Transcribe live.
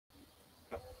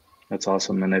That's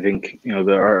awesome. And I think,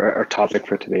 our topic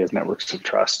for today is networks of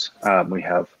trust. We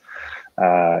have,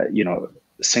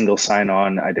 single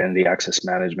sign-on identity access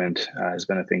management has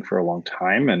been a thing for a long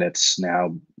time, and it's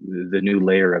now the new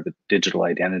layer of a digital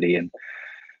identity.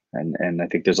 And I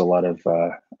think there's a lot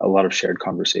of shared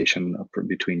conversation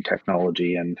between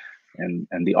technology and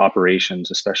the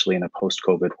operations, especially in a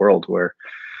post-COVID world where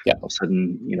all of a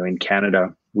sudden, in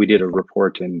Canada, we did a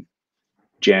report in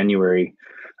January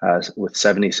with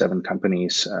 77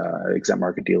 companies, exempt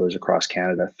market dealers across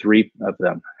Canada. 3 of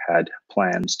them had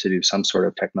plans to do some sort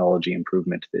of technology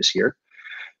improvement this year.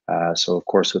 So of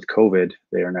course, with COVID,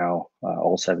 they are now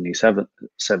all 77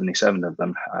 of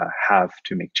them have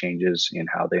to make changes in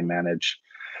how they manage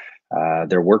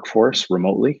their workforce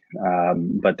remotely,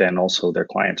 but then also their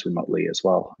clients remotely as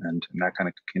well. And that kind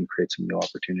of can create some new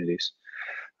opportunities.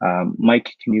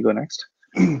 Mike, can you go next?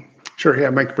 Sure. Yeah,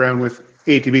 Mike Brown with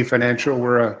ATB Financial.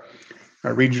 We're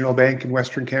a regional bank in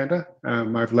Western Canada.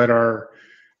 I've led our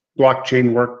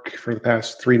blockchain work for the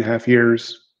past 3.5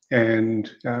 years, and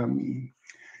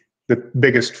the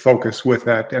biggest focus with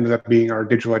that ended up being our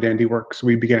digital identity work. So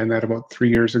we began that about 3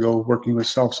 years ago, working with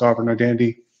self-sovereign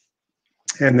identity,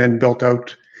 and then built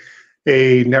out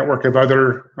a network of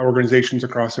other organizations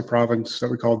across the province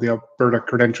that we call the Alberta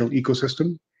Credential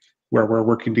Ecosystem, where we're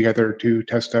working together to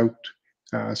test out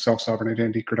self-sovereign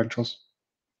identity credentials.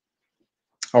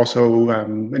 Also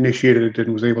initiated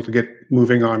and was able to get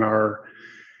moving on our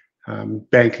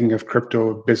banking of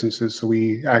crypto businesses. So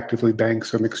we actively bank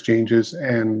some exchanges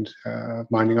and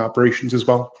mining operations as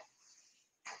well.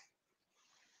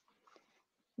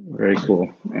 Very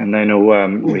cool. And I know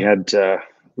we had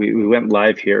we went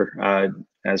live here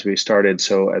as we started,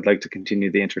 so I'd like to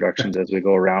continue the introductions as we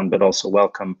go around, but also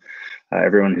welcome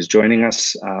everyone who's joining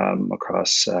us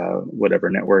across whatever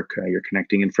network you're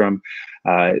connecting in from.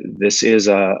 This is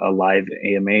a live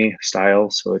AMA style,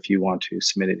 so if you want to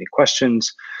submit any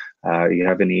questions, you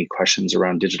have any questions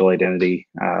around digital identity,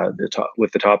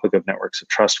 with the topic of networks of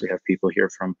trust, we have people here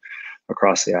from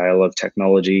across the aisle of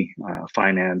technology,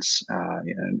 finance,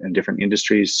 and different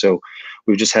industries. So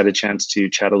we've just had a chance to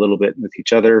chat a little bit with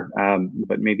each other,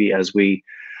 but maybe as we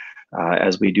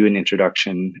do an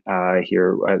introduction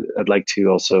here, I'd like to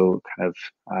also kind of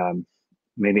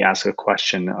maybe ask a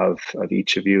question of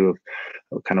each of you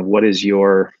of kind of what is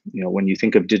your, when you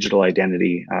think of digital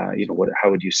identity, how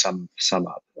would you sum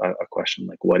up a question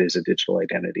like what is a digital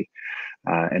identity?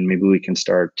 And maybe we can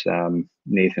start,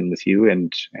 Nathan, with you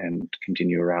and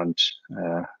continue around,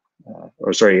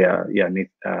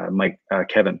 Mike,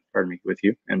 Kevin, pardon me, with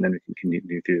you, and then we can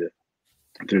continue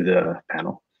through the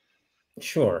panel.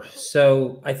 Sure.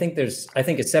 So I think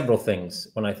it's several things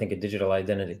when I think of digital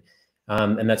identity,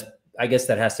 and I guess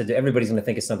that has to do, everybody's going to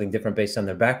think of something different based on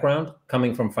their background.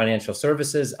 Coming from financial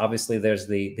services, obviously there's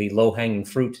the low-hanging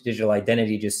fruit digital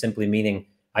identity, just simply meaning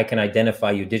I can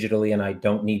identify you digitally and I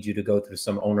don't need you to go through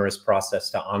some onerous process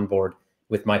to onboard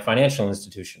with my financial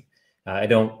institution. I'm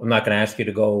not going to ask you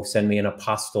to go send me an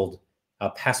apostilled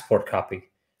passport copy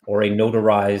or a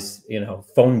notarized,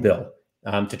 phone bill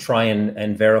to try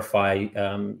and verify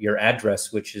your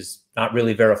address, which is not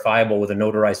really verifiable with a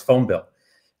notarized phone bill.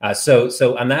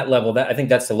 So on that level, I think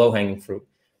that's the low-hanging fruit.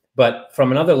 But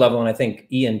from another level, and I think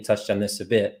Ian touched on this a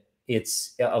bit,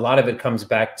 it's a lot of it comes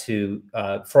back to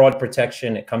fraud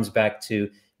protection. It comes back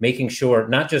to making sure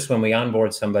not just when we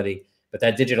onboard somebody, but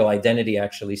that digital identity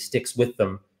actually sticks with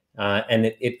them. And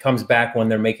it comes back when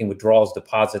they're making withdrawals,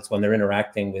 deposits, when they're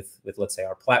interacting with let's say,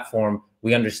 our platform.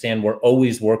 We understand we're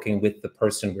always working with the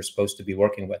person we're supposed to be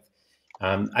working with.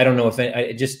 I don't know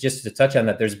if just to touch on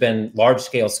that, there's been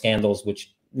large-scale scandals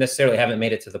which necessarily haven't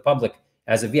made it to the public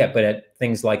as of yet, but at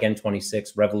things like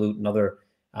N26, Revolut, and other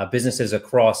businesses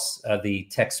across the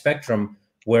tech spectrum,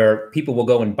 where people will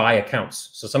go and buy accounts.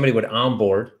 So somebody would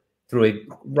onboard through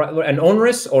an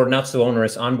onerous or not so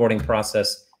onerous onboarding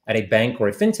process at a bank or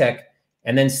a fintech,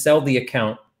 and then sell the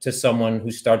account to someone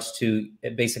who starts to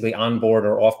basically onboard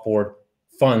or offboard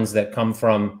funds that come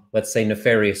from, let's say,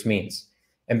 nefarious means.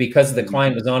 And because the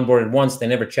client was onboarded once, they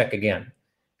never check again.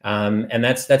 And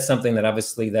that's something that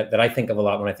obviously that I think of a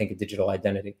lot when I think of digital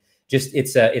identity. Just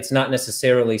it's not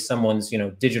necessarily someone's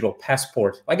digital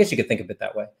passport. I guess you could think of it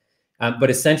that way. But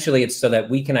essentially, it's so that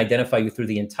we can identify you through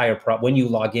the entire when you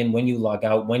log in, when you log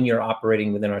out, when you're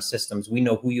operating within our systems. We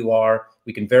know who you are.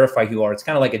 We can verify who you are. It's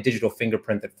kind of like a digital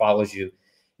fingerprint that follows you.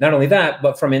 Not only that,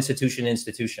 but from institution to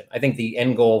institution. I think the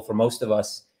end goal for most of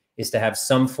us is to have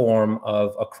some form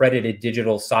of accredited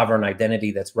digital sovereign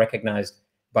identity that's recognized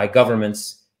by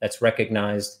governments, that's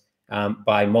recognized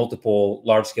by multiple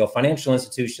large-scale financial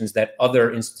institutions that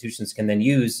other institutions can then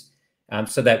use,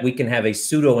 so that we can have a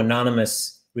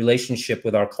pseudo-anonymous relationship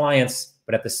with our clients,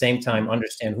 but at the same time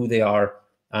understand who they are,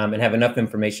 and have enough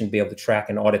information to be able to track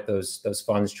and audit those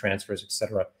funds transfers, et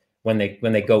cetera, when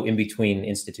they go in between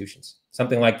institutions.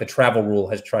 Something like the travel rule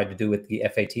has tried to do with the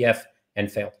FATF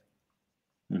and failed.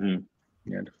 Mm-hmm.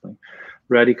 Yeah, definitely.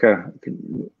 Radhika,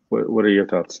 what are your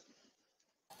thoughts?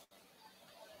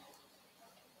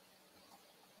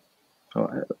 Oh,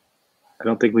 I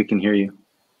don't think we can hear you.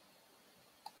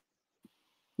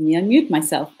 Let me unmute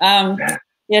myself.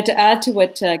 Yeah, to add to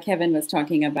what Kevin was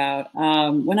talking about,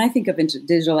 when I think of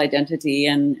digital identity,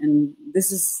 and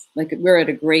this is like we're at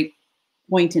a great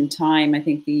point in time. I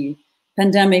think the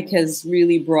pandemic has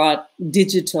really brought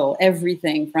digital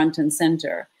everything front and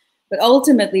center. But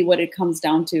ultimately, what it comes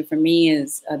down to for me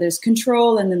is there's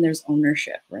control and then there's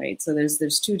ownership, right? So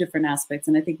there's two different aspects,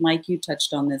 and I think Mike, you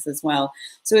touched on this as well.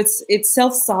 So it's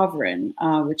self-sovereign,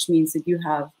 which means that you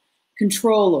have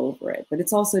control over it, but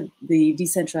it's also the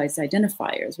decentralized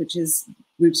identifiers,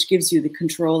 which gives you the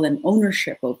control and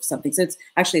ownership of something. So it's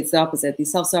the opposite. The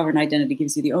self-sovereign identity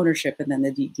gives you the ownership, and then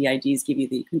the DIDs give you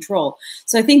the control.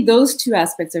 So I think those two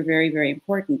aspects are very, very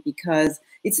important, because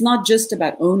it's not just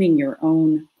about owning your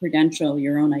own credential,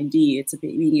 your own ID. It's about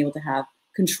being able to have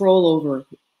control over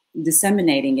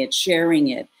disseminating it, sharing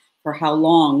it, for how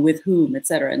long, with whom, et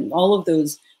cetera. And all of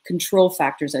those control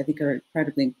factors, I think, are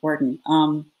incredibly important.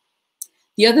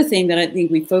 The other thing that I think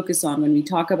we focus on when we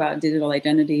talk about digital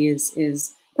identity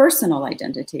is personal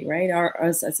identity, right?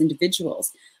 Us as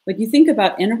individuals. But you think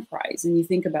about enterprise and you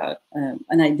think about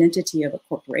an identity of a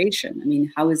corporation. I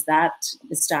mean, how is that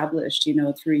established,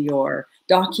 through your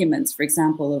documents, for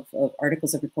example, of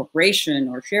articles of incorporation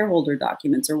or shareholder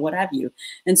documents or what have you.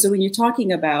 And so when you're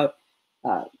talking about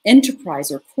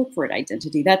enterprise or corporate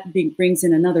identity, that brings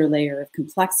in another layer of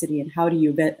complexity, and how do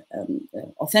you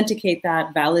authenticate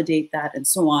that, validate that, and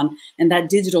so on. And that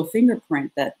digital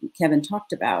fingerprint that Kevin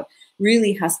talked about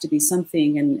really has to be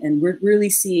something, and we're really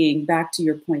seeing, back to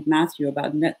your point, Matthew,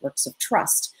 about networks of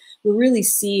trust, we're really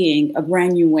seeing a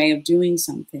brand new way of doing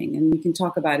something, and we can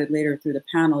talk about it later through the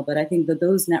panel, but I think that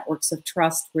those networks of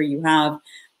trust where you have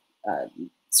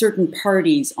certain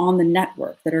parties on the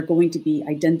network that are going to be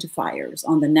identifiers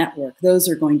on the network, those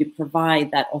are going to provide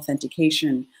that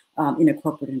authentication in a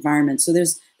corporate environment. So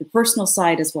there's the personal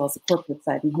side as well as the corporate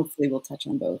side, and hopefully we'll touch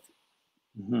on both.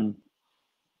 Mm-hmm.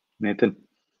 Nathan?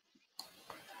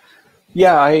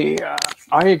 Yeah,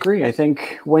 I agree. I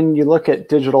think when you look at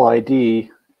digital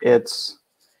ID,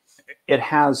 it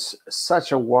has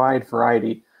such a wide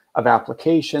variety of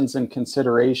applications and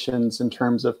considerations in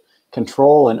terms of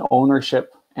control and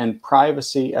ownership and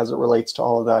privacy as it relates to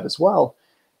all of that as well.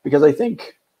 Because I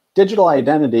think digital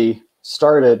identity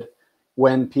started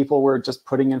when people were just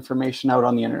putting information out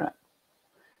on the internet,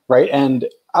 right? And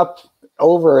up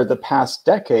over the past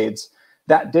decades,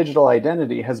 that digital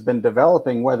identity has been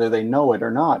developing, whether they know it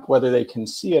or not, whether they can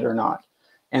see it or not.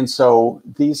 And so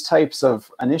these types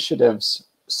of initiatives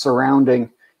surrounding,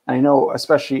 and I know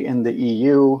especially in the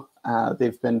EU,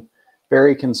 they've been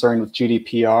very concerned with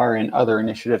GDPR and other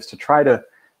initiatives to try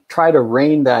to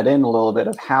rein that in a little bit,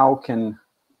 of how can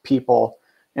people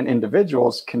and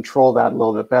individuals control that a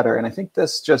little bit better. And I think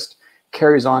this just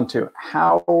carries on to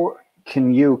how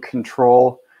can you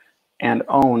control and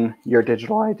own your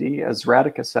digital ID, as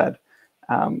Radhika said.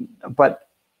 But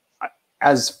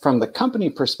as from the company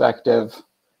perspective,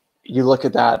 you look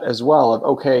at that as well of,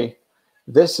 okay,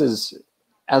 this is,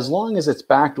 as long as it's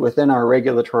backed within our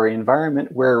regulatory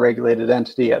environment, we're a regulated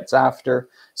entity at Zafter,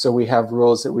 so we have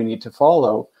rules that we need to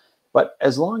follow. But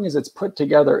as long as it's put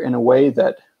together in a way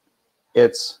that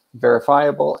it's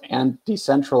verifiable and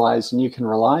decentralized and you can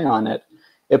rely on it,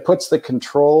 it puts the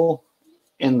control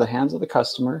in the hands of the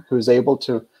customer, who's able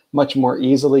to much more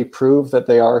easily prove that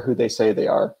they are who they say they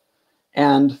are.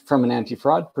 And from an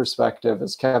anti-fraud perspective,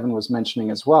 as Kevin was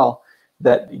mentioning as well,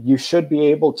 that you should be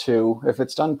able to, if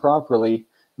it's done properly,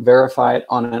 verify it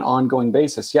on an ongoing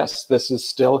basis. Yes, this is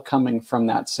still coming from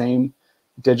that same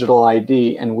digital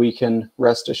ID, and we can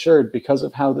rest assured, because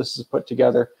of how this is put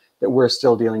together, that we're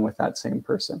still dealing with that same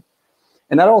person.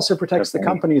 And that also protects the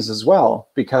companies as well,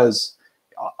 because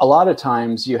a lot of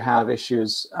times you have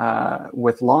issues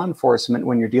with law enforcement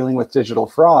when you're dealing with digital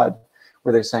fraud,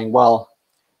 where they're saying, well,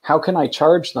 how can I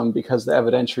charge them because the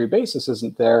evidentiary basis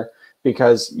isn't there?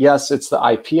 Because yes, it's the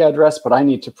IP address, but I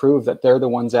need to prove that they're the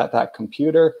ones at that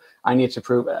computer. I need to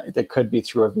prove it could be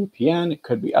through a VPN. It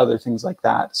could be other things like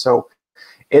that. So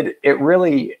it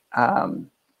really,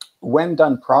 when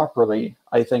done properly,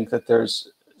 I think that there's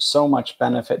so much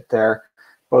benefit there,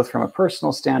 both from a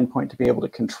personal standpoint to be able to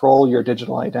control your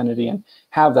digital identity and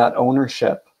have that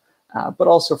ownership, but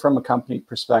also from a company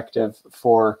perspective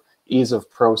for ease of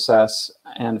process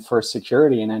and for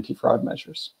security and anti-fraud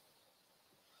measures.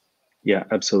 Yeah,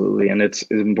 absolutely. And it's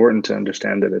important to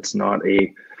understand that it's not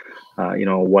a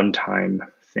one-time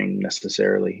thing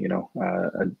necessarily.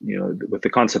 With the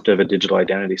concept of a digital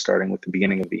identity starting with the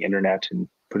beginning of the internet and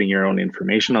putting your own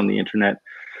information on the internet,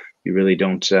 you really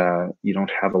don't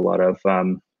have a lot of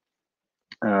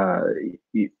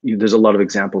there's a lot of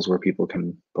examples where people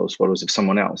can post photos of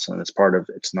someone else, and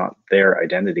it's not their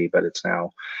identity, but it's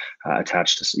now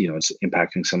attached to, it's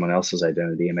impacting someone else's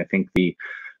identity. And I think the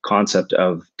concept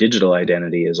of digital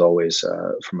identity is always,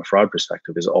 from a fraud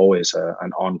perspective, is always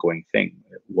an ongoing thing.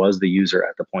 Was the user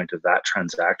at the point of that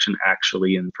transaction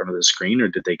actually in front of the screen, or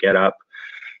did they get up,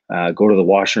 go to the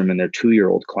washroom, and their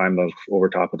 2-year-old climb over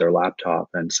top of their laptop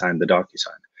and sign the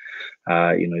DocuSign?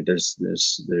 There's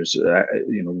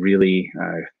really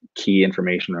key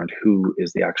information around who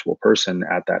is the actual person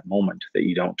at that moment that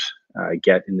you don't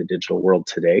get in the digital world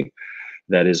today.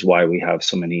 That is why we have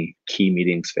so many key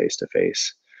meetings face to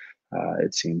face,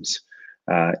 it seems.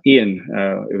 Ian,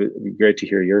 it would be great to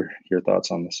hear your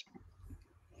thoughts on this.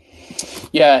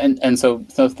 Yeah, and so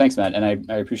thanks, Matt, and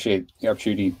I appreciate the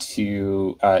opportunity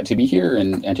to be here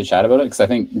and to chat about it, because I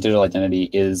think digital identity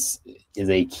is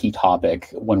a key topic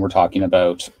when we're talking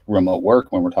about remote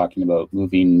work, when we're talking about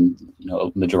moving,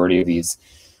 majority of these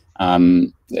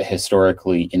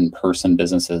historically in-person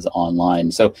businesses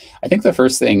online. So I think the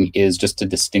first thing is just to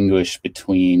distinguish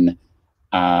between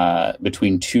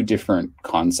two different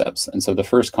concepts. And so the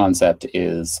first concept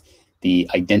is the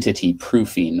identity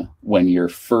proofing when you're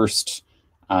first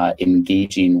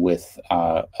engaging with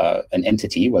an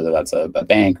entity, whether that's a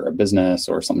bank or a business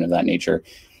or something of that nature.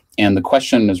 And the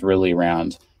question is really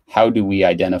around, how do we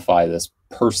identify this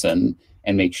person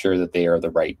and make sure that they are the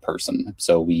right person?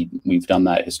 So we've done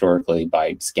that historically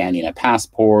by scanning a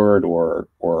passport or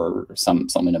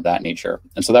something of that nature.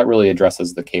 And so that really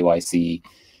addresses the KYC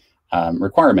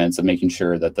requirements of making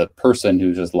sure that the person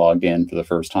who's just logged in for the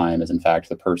first time is in fact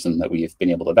the person that we've been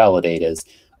able to validate is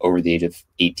over the age of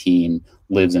 18,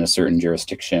 lives in a certain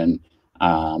jurisdiction,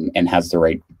 and has the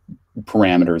right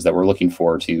parameters that we're looking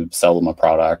for to sell them a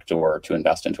product or to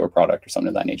invest into a product or something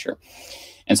of that nature.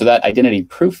 And so that identity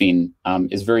proofing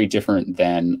is very different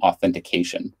than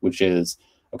authentication, which is,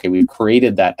 okay, we've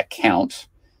created that account,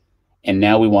 and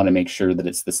now we want to make sure that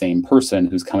it's the same person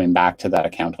who's coming back to that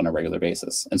account on a regular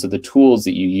basis. And so the tools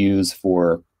that you use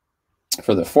for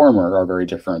the former are very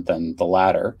different than the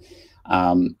latter.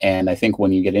 And I think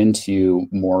when you get into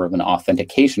more of an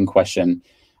authentication question,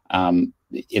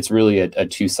 it's really a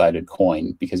two-sided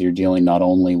coin, because you're dealing not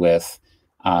only with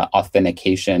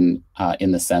authentication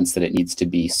in the sense that it needs to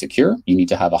be secure. You need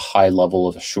to have a high level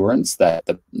of assurance that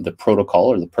the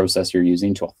protocol or the process you're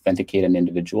using to authenticate an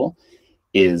individual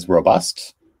is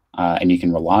robust, and you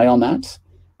can rely on that.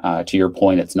 To your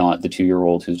point, it's not the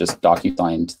 2-year-old who's just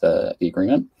docu-signed the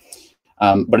agreement.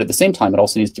 But at the same time, it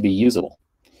also needs to be usable.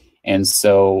 And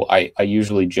so I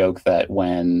usually joke that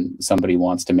when somebody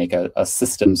wants to make a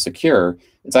system secure,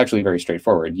 it's actually very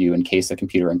straightforward. You encase a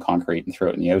computer in concrete and throw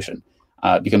it in the ocean.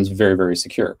 It becomes very, very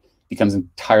secure, becomes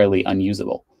entirely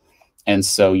unusable. And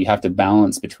so you have to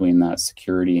balance between that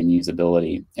security and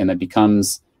usability. And it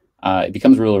becomes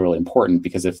really, really important,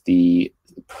 because if the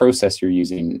process you're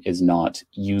using is not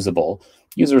usable,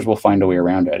 users will find a way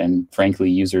around it. And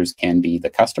frankly, users can be the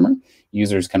customer.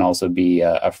 Users can also be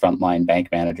a frontline bank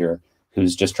manager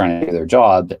who's just trying to do their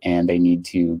job, and they need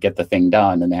to get the thing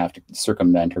done, and they have to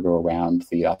circumvent or go around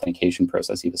the authentication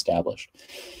process you've established.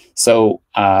 So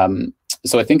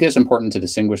I think it's important to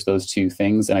distinguish those two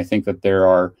things. And I think that there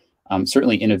are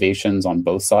certainly innovations on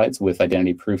both sides with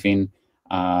identity proofing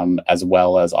as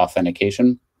well as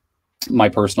authentication. My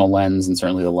personal lens, and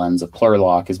certainly the lens of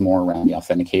Plurilock, is more around the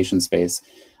authentication space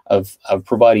of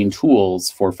providing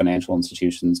tools for financial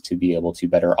institutions to be able to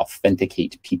better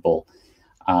authenticate people.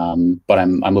 But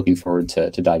I'm looking forward to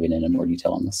diving in more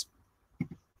detail on this.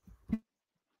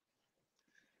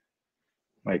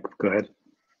 Mike, go ahead.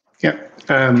 Yeah,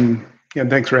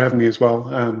 thanks for having me as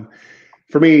well.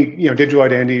 For me, digital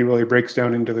identity really breaks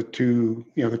down into the two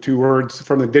words.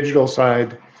 From the digital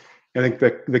side, I think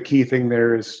the key thing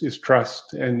there is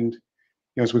trust. And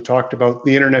as we've talked about,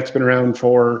 the internet's been around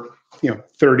for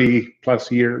 30 plus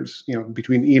years.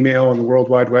 Between email and the World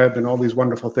Wide Web and all these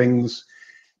wonderful things,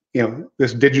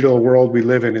 this digital world we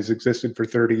live in has existed for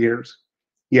 30 years.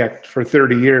 Yet for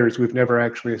 30 years, we've never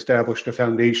actually established a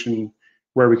foundation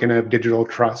where we can have digital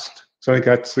trust. So I think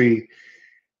that's the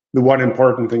one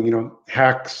important thing.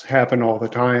 Hacks happen all the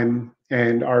time,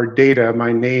 and our data,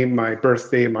 my name, my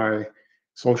birthday, my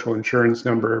social insurance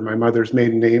number, my mother's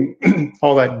maiden name,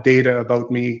 all that data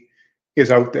about me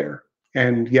is out there.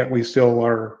 and yet we still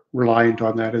are reliant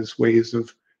on that as ways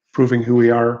of proving who we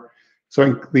are. So I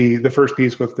think the first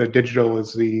piece with the digital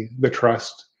is the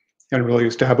trust, and really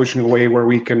establishing a way where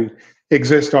we can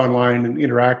exist online and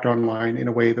interact online in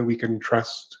a way that we can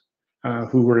trust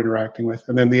who we're interacting with.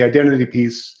 And then the identity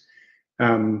piece,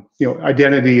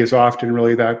 identity is often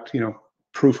really that,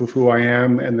 proof of who I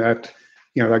am, and that,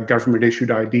 that government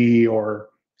issued ID, or,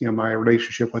 my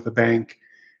relationship with a bank.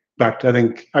 But I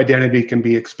think identity can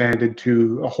be expanded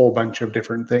to a whole bunch of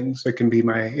different things. It can be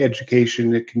my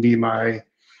education, it can be my,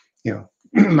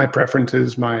 my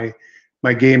preferences, my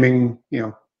gaming,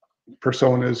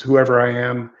 personas, whoever I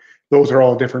am. Those are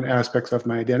all different aspects of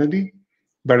my identity.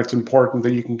 But it's important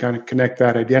that you can kind of connect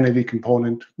that identity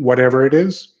component, whatever it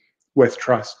is, with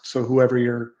trust. So whoever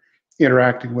you're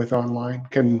interacting with online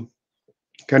can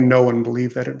know and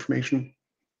believe that information.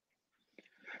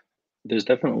 There's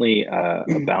definitely a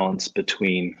balance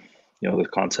between, the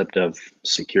concept of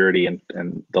security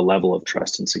and the level of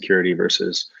trust and security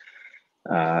versus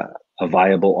a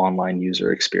viable online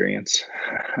user experience.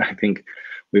 I think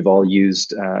we've all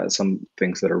used some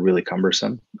things that are really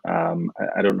cumbersome.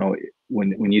 I don't know,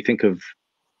 when you think of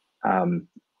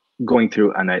going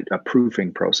through a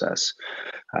proofing process,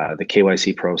 the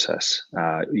KYC process,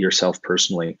 yourself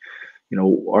personally,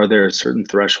 are there certain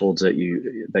thresholds that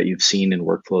you've seen in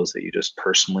workflows that you just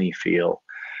personally feel,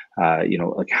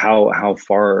 like how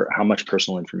much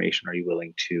personal information are you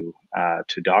willing to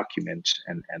document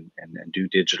and do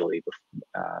digitally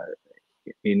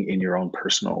in your own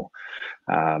personal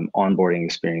onboarding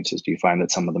experiences? Do you find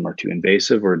that some of them are too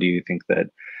invasive, or do you think that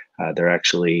they're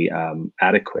actually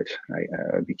adequate?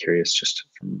 I'd be curious, just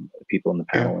from people in the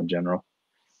panel in general.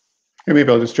 And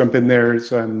maybe I'll just jump in there.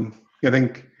 I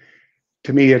think,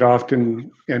 to me, it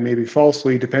often, and maybe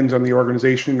falsely, depends on the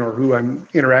organization or who I'm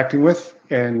interacting with.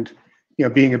 And,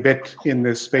 being a bit in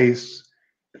this space,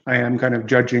 I am kind of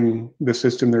judging the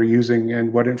system they're using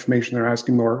and what information they're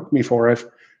asking me for.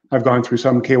 I've gone through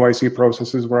some KYC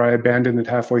processes where I abandoned it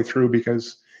halfway through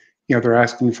because, they're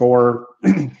asking for,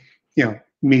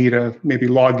 me to maybe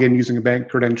log in using a bank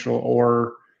credential,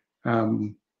 or,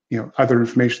 other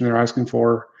information they're asking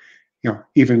for,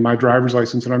 even my driver's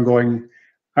license. And I'm going,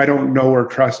 I don't know or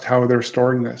trust how they're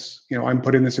storing this. I'm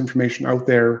putting this information out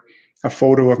there, a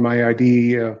photo of my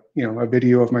ID, a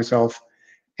video of myself,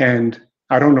 and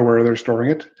I don't know where they're storing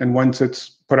it. And once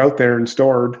it's put out there and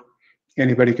stored,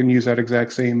 anybody can use that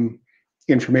exact same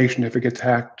information if it gets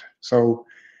hacked. So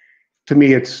to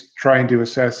me, it's trying to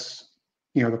assess,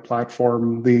 the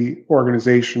platform, the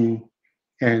organization,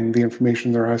 and the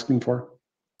information they're asking for.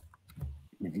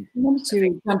 I wanted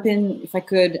to jump in, if I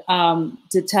could,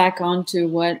 to tack on to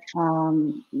what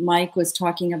Mike was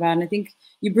talking about. And I think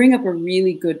you bring up a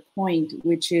really good point,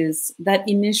 which is that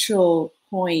initial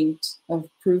point of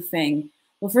proofing.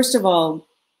 Well, first of all,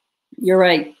 you're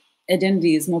right.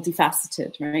 Identity is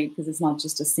multifaceted, right? Because it's not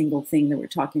just a single thing that we're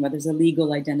talking about. There's a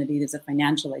legal identity, there's a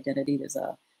financial identity, there's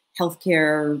a health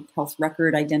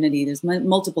record identity. There's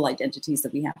multiple identities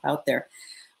that we have out there.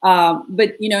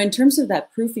 But, in terms of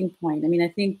that proofing point, I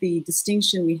think the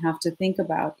distinction we have to think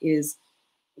about is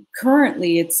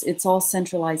currently it's all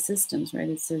centralized systems, right?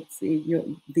 It's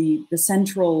the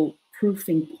central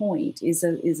proofing point is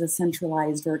a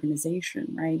centralized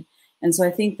organization, right? And so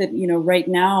I think that, right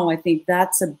now, I think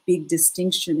that's a big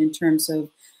distinction in terms of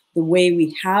the way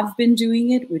we have been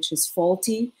doing it, which is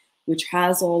faulty, which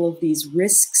has all of these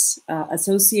risks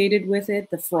associated with it.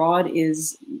 The fraud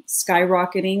is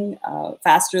skyrocketing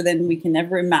faster than we can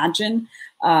ever imagine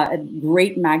at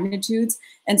great magnitudes.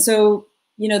 And so,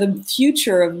 the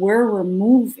future of where we're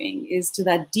moving is to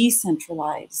that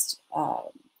decentralized,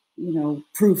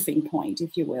 proofing point,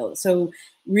 if you will. So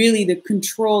really the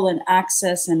control and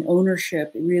access and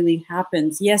ownership really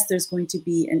happens. Yes, there's going to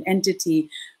be an entity.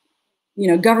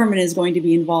 Government is going to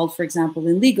be involved, for example,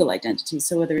 in legal identity.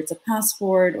 So whether it's a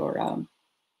passport or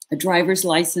a driver's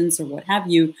license or what have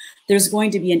you, there's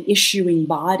going to be an issuing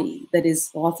body that is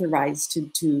authorized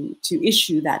to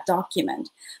issue that document.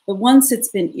 But once it's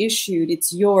been issued,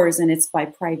 it's yours and it's by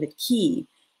private key.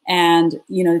 And,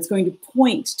 it's going to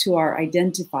point to our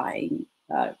identifying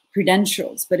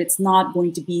credentials, but it's not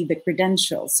going to be the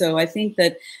credential. So I think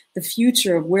that the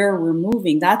future of where we're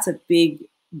moving, that's a big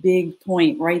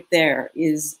point right there,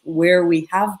 is where we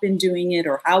have been doing it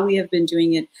or how we have been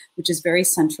doing it, which is very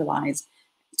centralized,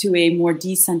 to a more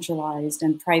decentralized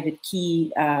and private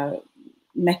key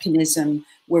mechanism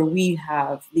where we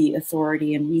have the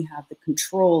authority and we have the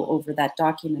control over that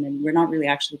document, and we're not really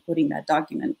actually putting that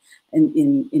document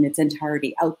in its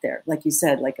entirety out there. Like you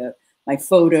said, like my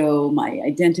photo, my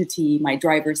identity, my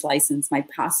driver's license, my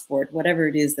passport, whatever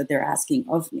it is that they're asking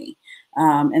of me.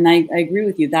 And I agree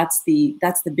with you. That's the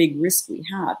big risk we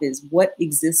have, is what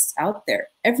exists out there.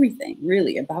 Everything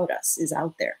really about us is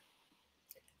out there.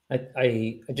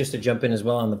 I just to jump in as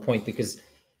well on the point, because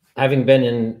having been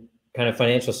in kind of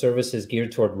financial services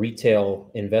geared toward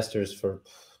retail investors for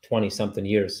 20 something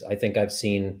years, I think I've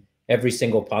seen every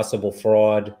single possible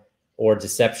fraud or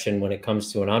deception when it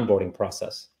comes to an onboarding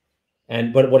process.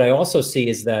 But what I also see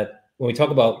is that when we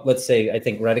talk about, let's say, I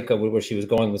think Radhika, where she was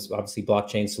going was obviously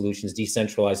blockchain solutions,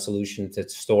 decentralized solution to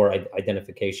store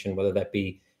identification, whether that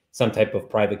be some type of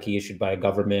private key issued by a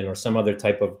government or some other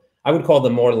type of, I would call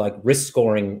them more like risk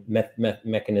scoring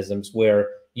mechanisms, where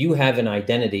you have an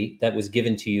identity that was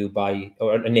given to you by,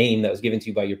 or a name that was given to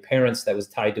you by your parents, that was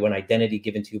tied to an identity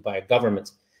given to you by a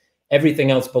government. Everything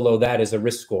else below that is a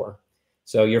risk score.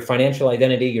 So your financial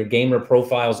identity, your gamer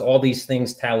profiles, all these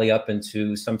things tally up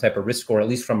into some type of risk score, at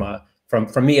least from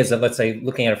me as a, let's say,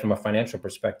 looking at it from a financial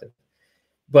perspective.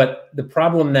 But the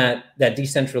problem that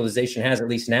decentralization has, at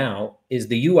least now, is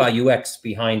the UI UX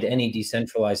behind any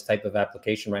decentralized type of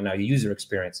application right now. Your user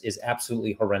experience is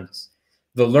absolutely horrendous.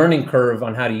 The learning curve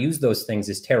on how to use those things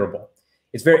is terrible.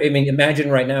 It's very, I mean, imagine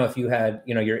right now if you had,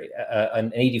 you know, you're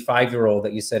an 85-year-old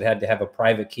that you said had to have a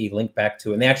private key linked back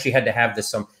to, and they actually had to have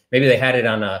this, maybe they had it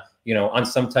on a, you know, on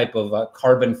some type of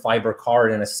carbon fiber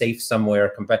card in a safe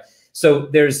somewhere. So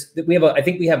I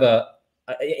think we have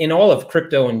in all of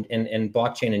crypto and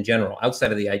blockchain in general,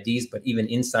 outside of the IDs, but even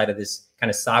inside of this kind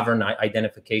of sovereign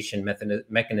identification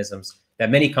mechanisms that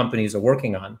many companies are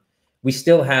working on, we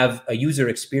still have a user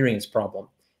experience problem.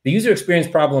 The user experience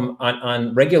problem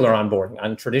on regular onboarding,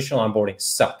 on traditional onboarding,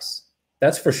 sucks.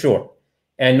 That's for sure.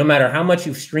 And no matter how much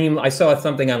you've streamed, I saw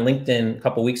something on LinkedIn a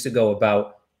couple of weeks ago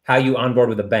about how you onboard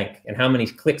with a bank and how many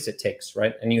clicks it takes,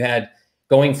 right? And you had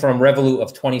going from Revolut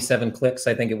of 27 clicks,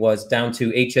 I think it was, down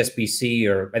to HSBC,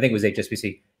 or I think it was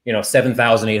HSBC, you know,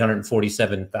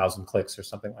 7,847,000 clicks or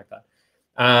something like that.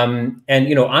 And,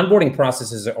 you know, onboarding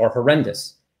processes are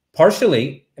horrendous,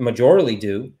 partially and majorly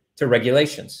due to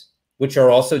regulations, which are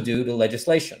also due to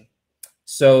legislation.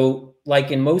 So like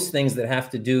in most things that have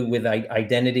to do with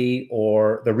identity,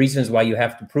 or the reasons why you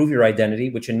have to prove your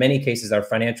identity, which in many cases are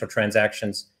financial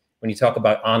transactions, when you talk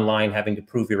about online having to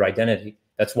prove your identity,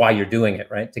 that's why you're doing it,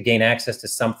 right? To gain access to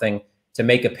something, to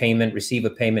make a payment, receive a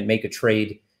payment, make a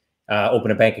trade, open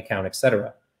a bank account, et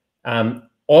cetera.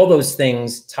 All those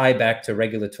things tie back to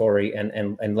regulatory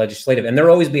and legislative, and they're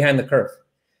always behind the curve.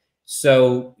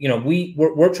 So, you know,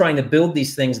 we're trying to build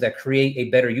these things that create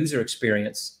a better user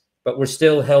experience, but we're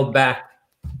still held back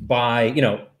by, you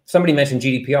know, somebody mentioned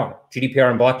GDPR.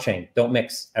 GDPR and blockchain don't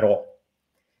mix at all.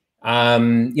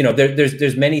 You know,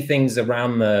 there's many things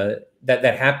around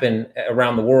that happen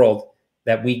around the world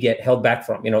that we get held back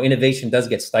from. You know, innovation does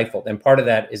get stifled, and part of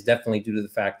that is definitely due to the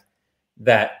fact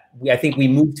that I think we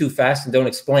move too fast and don't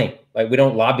explain. Like, we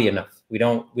don't lobby enough. We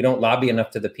don't lobby enough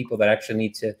to the people that actually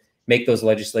need to make those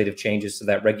legislative changes so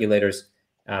that regulators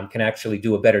can actually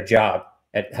do a better job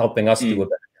at helping us do a better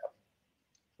job.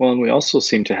 Well, and we also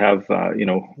seem to have, you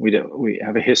know, we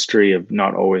have a history of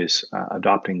not always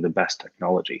adopting the best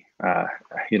technology.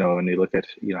 You know, when you look at,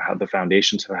 you know, how the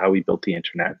foundations of how we built the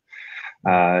internet,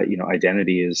 you know,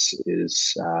 identity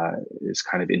is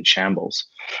kind of in shambles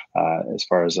as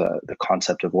far as the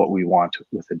concept of what we want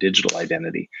with a digital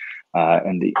identity,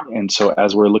 and so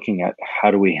as we're looking at how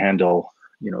do we handle,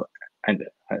 you know, and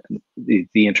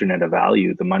the internet of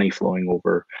value, the money flowing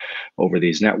over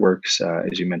these networks,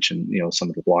 as you mentioned, you know, some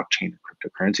of the blockchain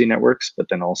cryptocurrency networks, but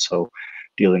then also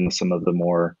dealing with some of the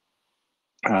more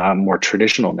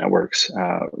traditional networks,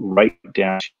 right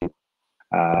down to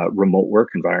remote work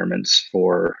environments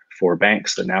for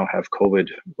banks that now have COVID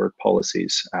work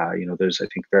policies. You know, there's, I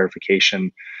think,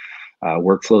 verification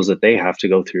workflows that they have to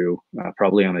go through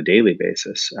probably on a daily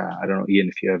basis. I don't know, Ian,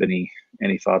 if you have any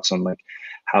thoughts on, like,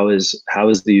 how is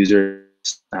the user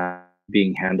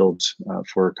being handled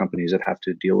for companies that have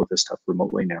to deal with this stuff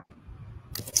remotely now?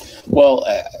 Well,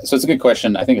 so it's a good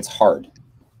question. I think it's hard,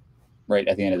 right?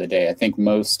 At the end of the day, I think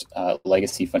most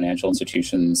legacy financial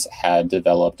institutions had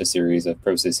developed a series of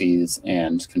processes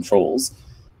and controls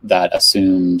that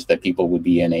assumed that people would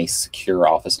be in a secure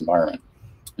office environment.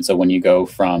 And so when you go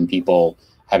from people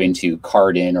having to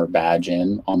card in or badge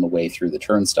in on the way through the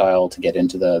turnstile to get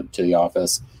into the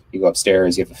office, you go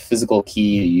upstairs, you have a physical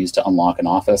key you use to unlock an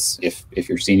office if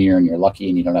you're senior and you're lucky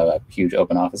and you don't have a huge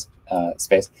open office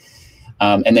space.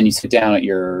 And then you sit down at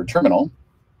your terminal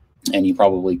and you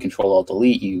probably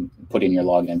Control-Alt-Delete, you put in your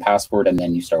login and password, and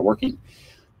then you start working.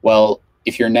 Well,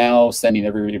 if you're now sending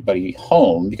everybody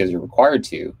home because you're required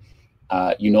to,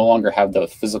 you no longer have the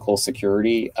physical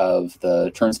security of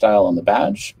the turnstile and the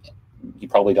badge. You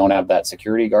probably don't have that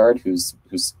security guard who's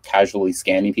casually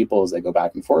scanning people as they go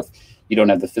back and forth. You don't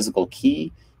have the physical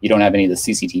key. You don't have any of the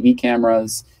CCTV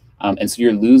cameras. And so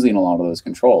you're losing a lot of those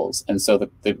controls. And so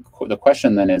the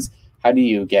question then is, how do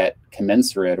you get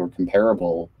commensurate or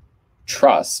comparable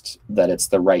trust that it's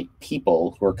the right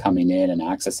people who are coming in and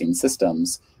accessing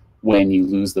systems when you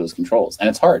lose those controls? And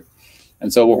it's hard.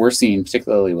 And so what we're seeing,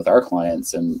 particularly with our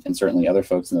clients and certainly other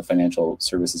folks in the financial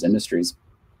services industries,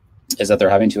 is that they're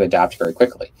having to adapt very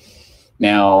quickly.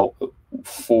 Now,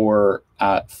 for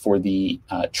the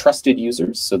trusted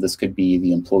users, so this could be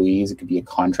the employees, it could be a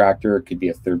contractor, it could be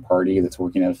a third party that's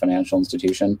working at a financial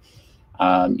institution.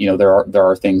 There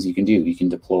are things you can do. You can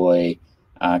deploy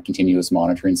continuous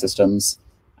monitoring systems.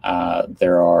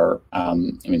 There are,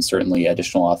 certainly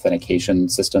additional authentication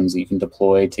systems that you can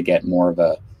deploy to get more of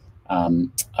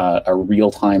a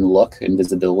real-time look and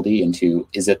visibility into,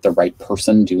 is it the right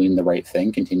person doing the right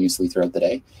thing continuously throughout the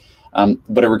day?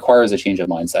 But it requires a change of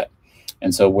mindset.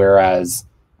 And so whereas,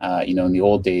 in the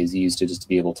old days, you used to just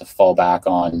be able to fall back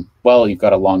on, well, you've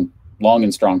got a long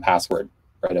and strong password,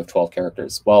 right, of 12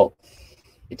 characters. Well,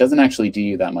 it doesn't actually do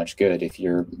you that much good if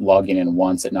you're logging in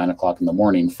once at 9 o'clock in the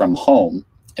morning from home,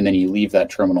 and then you leave that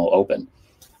terminal open.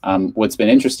 What's been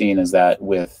interesting is that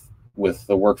with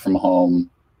the work from home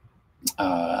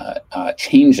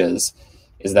changes,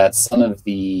 is that some of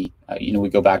the, we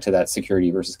go back to that security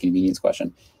versus convenience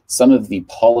question. Some of the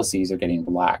policies are getting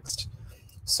relaxed.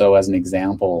 So as an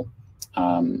example,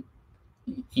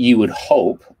 you would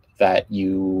hope that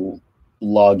you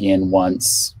log in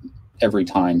once every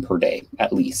time per day,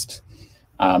 at least.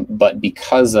 But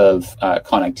because of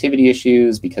connectivity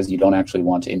issues, because you don't actually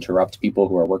want to interrupt people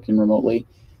who are working remotely,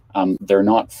 they're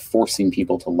not forcing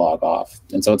people to log off.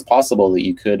 And so it's possible that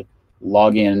you could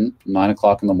log in 9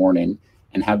 o'clock in the morning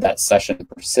and have that session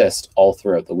persist all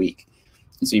throughout the week.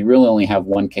 And so you really only have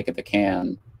one kick at the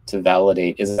can to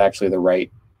validate, is it actually the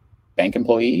right bank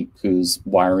employee who's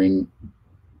wiring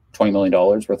 $20 million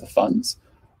worth of funds?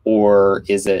 Or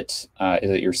is it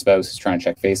your spouse who's trying to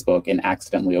check Facebook and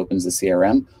accidentally opens the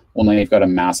CRM? Well, now you've got a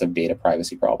massive data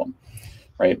privacy problem,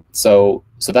 right? So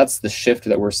that's the shift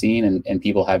that we're seeing, and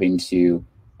people having to,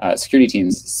 security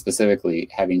teams specifically,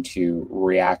 having to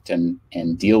react and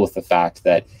deal with the fact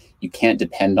that you can't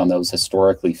depend on those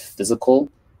historically physical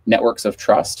networks of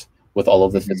trust with all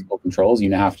of the physical controls. You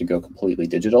now have to go completely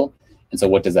digital. And so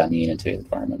what does that mean in today's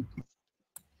environment?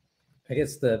 I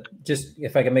guess just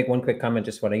if I can make one quick comment,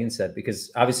 just what Ian said,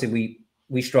 because obviously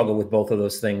we struggle with both of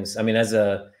those things. I mean, as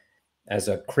a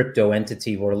crypto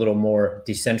entity, we're a little more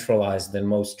decentralized than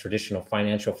most traditional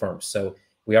financial firms. So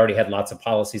we already had lots of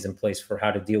policies in place for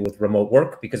how to deal with remote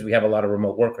work because we have a lot of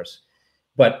remote workers.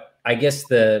 But I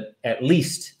guess at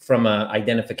least from an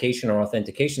identification or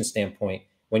authentication standpoint,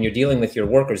 when you're dealing with your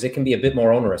workers, it can be a bit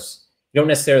more onerous. You don't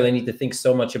necessarily need to think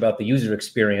so much about the user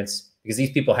experience because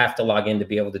these people have to log in to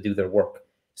be able to do their work.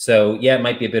 So yeah, it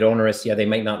might be a bit onerous. Yeah, they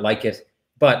might not like it,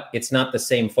 but it's not the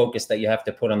same focus that you have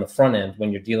to put on the front end when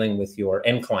you're dealing with your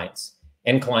end clients.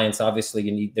 End clients,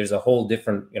 obviously, there's a whole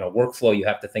different workflow you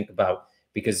have to think about,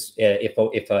 because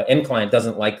if an end client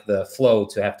doesn't like the flow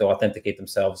to have to authenticate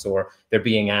themselves, or they're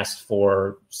being asked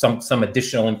for some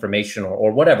additional information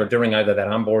or whatever during either that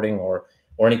onboarding or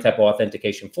any type of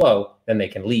authentication flow, then they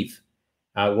can leave.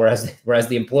 Whereas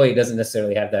the employee doesn't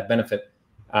necessarily have that benefit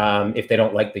if they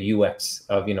don't like the UX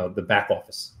of the back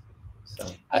office. So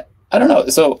I don't know.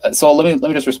 So let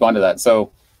me just respond to that.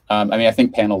 So I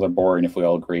think panels are boring if we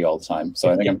all agree all the time.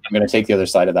 So I think I'm going to take the other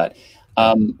side of that.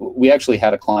 We actually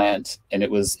had a client, and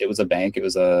it was a bank. It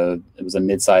was a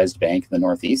mid-sized bank in the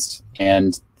Northeast,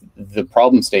 and the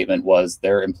problem statement was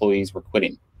their employees were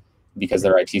quitting because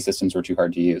their IT systems were too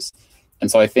hard to use. And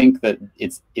so I think that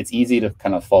it's easy to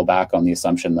kind of fall back on the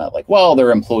assumption that, like, well, they're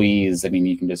employees. I mean,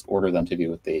 you can just order them to do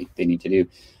what they need to do.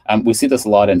 We see this a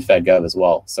lot in FedGov as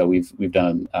well. So we've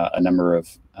done a number of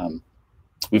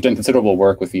we've done considerable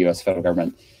work with the U.S. federal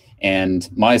government. And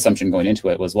my assumption going into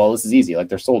it was, well, this is easy. Like,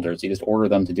 they're soldiers. You just order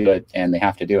them to do it, and they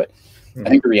have to do it. I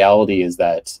think the reality is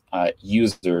that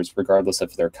users, regardless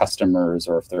if they're customers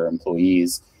or if they're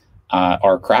employees,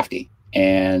 are crafty.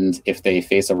 And if they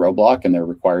face a roadblock and they're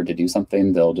required to do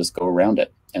something, they'll just go around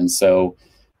it. And so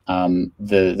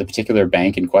the particular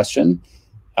bank in question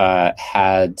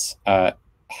had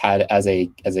as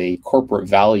a corporate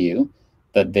value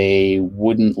that they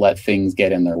wouldn't let things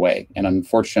get in their way. And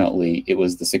unfortunately, it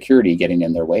was the security getting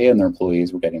in their way, and their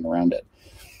employees were getting around it.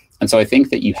 And so I think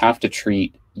that you have to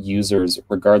treat users,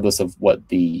 regardless of what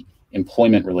the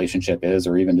employment relationship is,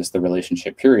 or even just the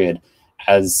relationship period,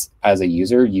 as a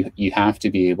user, you have to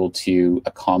be able to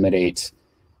accommodate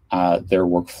their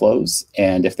workflows,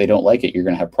 and if they don't like it, you're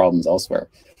going to have problems elsewhere.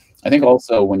 I think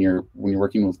also when you're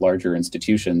working with larger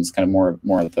institutions, kind of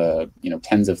more of the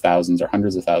tens of thousands or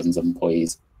hundreds of thousands of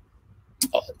employees,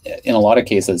 in a lot of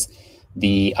cases,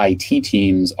 the IT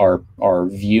teams are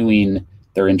viewing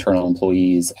their internal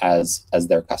employees as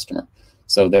their customer.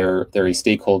 So they're a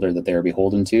stakeholder that they're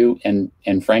beholden to,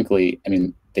 and frankly, I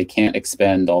mean, they can't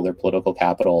expend all their political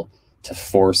capital to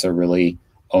force a really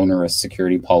onerous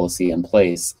security policy in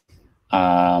place,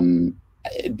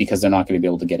 because they're not going to be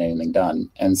able to get anything done.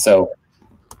 And so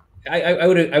I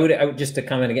would just to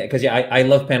comment again, because yeah, I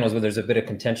love panels where there's a bit of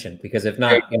contention, because if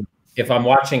not, if I'm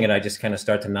watching it, I just kind of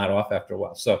start to nod off after a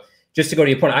while. So just to go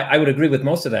to your point, I would agree with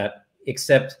most of that,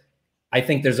 except I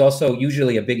think there's also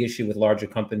usually a big issue with larger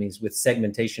companies with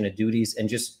segmentation of duties and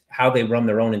just how they run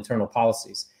their own internal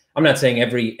policies. I'm not saying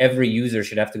every user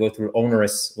should have to go through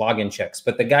onerous login checks,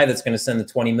 but the guy that's going to send the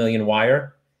 20 million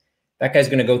wire, that guy's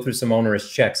going to go through some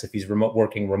onerous checks if he's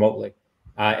working remotely.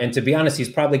 And to be honest, he's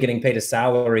probably getting paid a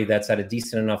salary that's at a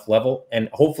decent enough level, and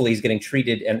hopefully he's getting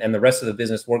treated, and the rest of the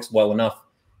business works well enough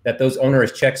that those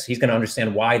onerous checks, he's going to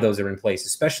understand why those are in place,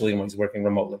 especially when he's working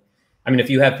remotely. I mean,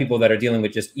 if you have people that are dealing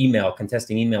with just email,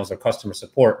 contesting emails or customer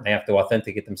support, and they have to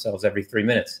authenticate themselves every 3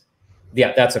 minutes,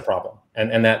 yeah, that's a problem.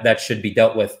 And that should be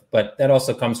dealt with. But that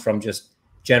also comes from just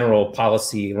general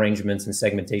policy arrangements and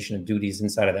segmentation of duties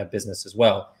inside of that business as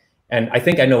well. And I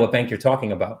think I know what bank you're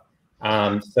talking about.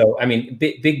 So, I mean,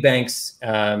 big banks,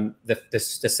 the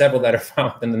several that are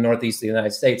found in the Northeast of the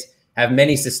United States have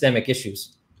many systemic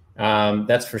issues.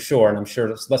 That's for sure. And I'm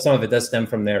sure some of it does stem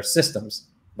from their systems,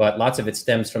 but lots of it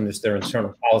stems from just their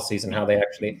internal policies and how they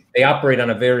operate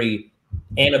on a very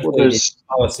antiquated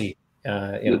policy.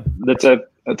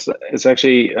 It's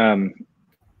actually,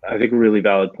 I think, a really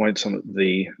valid point. Some of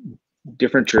the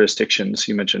different jurisdictions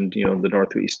you mentioned, the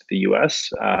Northeast of the U.S.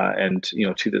 And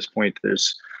to this point,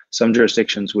 there's some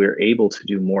jurisdictions we're able to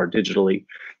do more digitally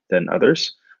than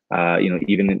others.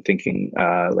 Even in thinking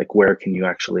like, where can you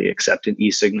actually accept an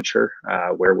e-signature?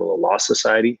 Where will a law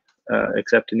society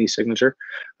accept an e-signature,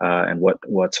 and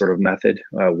what sort of method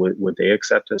would they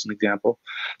accept, as an example?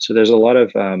 So there's a lot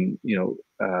of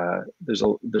there's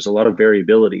a lot of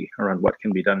variability around what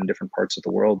can be done in different parts of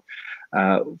the world.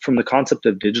 From the concept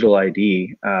of digital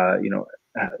ID,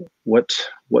 what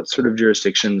sort of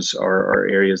jurisdictions are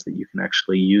areas that you can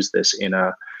actually use this in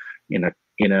a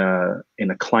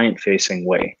client-facing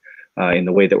way? In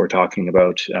the way that we're talking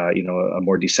about, a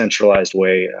more decentralized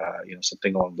way,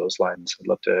 something along those lines. I'd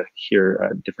love to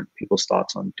hear different people's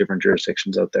thoughts on different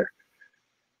jurisdictions out there.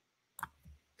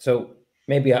 So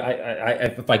maybe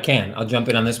if I can, I'll jump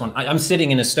in on this one. I'm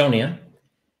sitting in Estonia.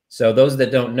 So those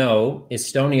that don't know,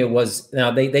 Estonia was,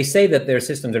 now they say that their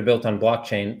systems are built on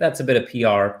blockchain. That's a bit of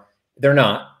PR. They're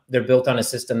not. They're built on a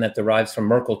system that derives from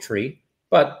Merkle tree,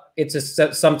 but it's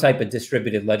some type of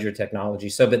distributed ledger technology.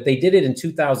 But they did it in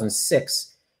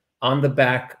 2006 on the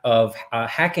back of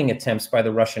hacking attempts by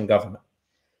the Russian government.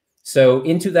 So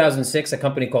in 2006, a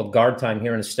company called GuardTime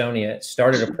here in Estonia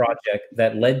started a project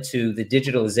that led to the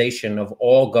digitalization of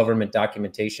all government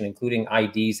documentation, including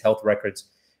IDs, health records,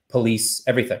 police,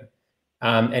 everything.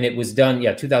 And it was done,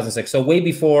 2006. So way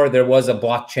before there was a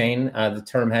blockchain, the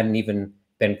term hadn't even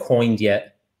been coined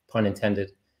yet, pun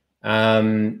intended.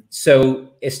 So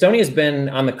Estonia's been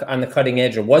on the cutting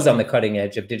edge, or was on the cutting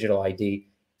edge of digital ID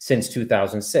since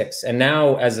 2006. And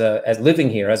now, as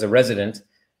living here as a resident,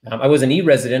 I was an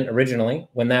e-resident originally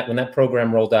when that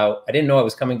program rolled out. I didn't know I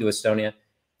was coming to Estonia,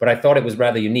 but I thought it was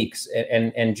rather unique.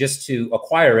 And just to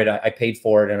acquire it, I paid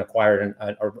for it and acquired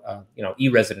an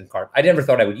e-resident card. I never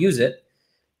thought I would use it,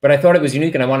 but I thought it was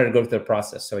unique and I wanted to go through the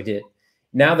process, so I did.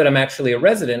 Now that I'm actually a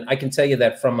resident, I can tell you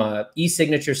that from a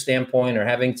e-signature standpoint, or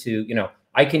having to,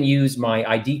 I can use my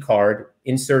ID card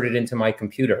inserted into my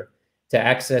computer to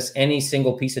access any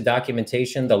single piece of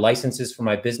documentation, the licenses for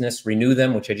my business, renew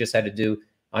them, which I just had to do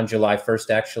on July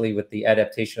 1st, actually, with the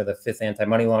adaptation of the 5th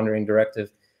Anti-Money Laundering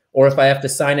Directive. Or if I have to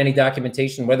sign any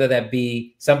documentation, whether that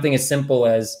be something as simple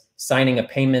as signing a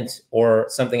payment or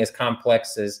something as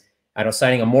complex as,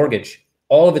 signing a mortgage,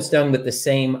 all of it's done with the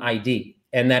same ID.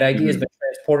 And that ID has been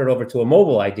transported over to a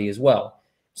mobile ID as well.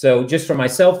 So just from my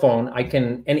cell phone, I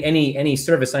can, any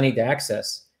service I need to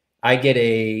access, I get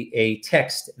a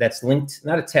text that's linked,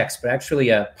 not a text, but actually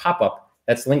a pop-up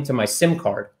that's linked to my SIM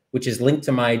card, which is linked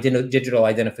to my digital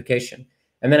identification.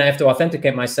 And then I have to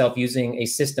authenticate myself using a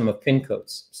system of PIN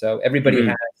codes. So everybody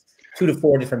has 2 to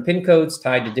 4 different PIN codes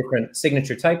tied to different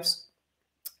signature types.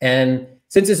 And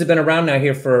since this has been around now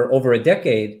here for over a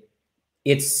decade,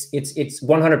 it's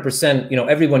 100%,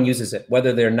 everyone uses it,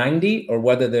 whether they're 90 or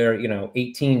whether they're,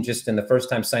 18, just in the first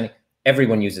time signing,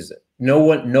 everyone uses it. No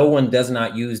one does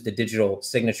not use the digital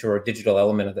signature or digital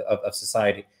element of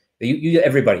society.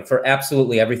 Everybody, for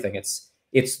absolutely everything.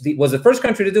 Was the first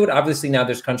country to do it. Obviously now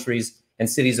there's countries and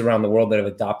cities around the world that have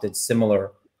adopted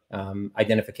similar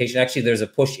identification. Actually, there's a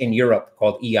push in Europe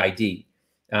called EID,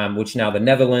 which now the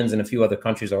Netherlands and a few other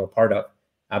countries are a part of.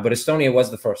 But Estonia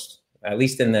was the first, at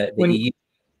least in the EU.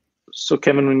 So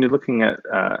Kevin, when you're looking at,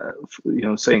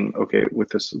 saying, okay, with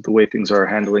the way things are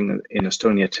handling in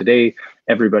Estonia today,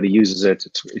 everybody uses it.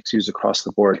 It's used across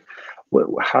the board.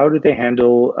 How do they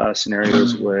handle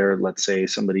scenarios where, let's say,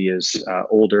 somebody is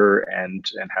older and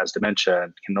has dementia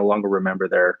and can no longer remember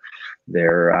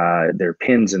their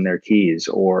pins and their keys,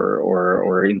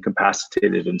 or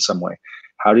incapacitated in some way?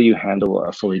 How do you handle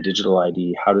a fully digital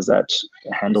ID? How does that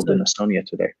handled in Estonia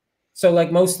today? So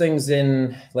like most things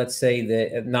in, let's say,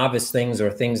 the novice things or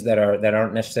things that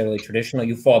aren't necessarily traditional,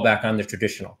 you fall back on the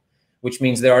traditional, which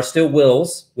means there are still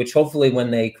wills, which hopefully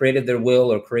when they created their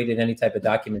will or created any type of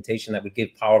documentation that would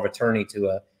give power of attorney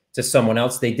to someone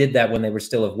else, they did that when they were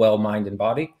still of well, mind, and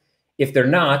body. If they're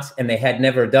not, and they had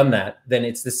never done that, then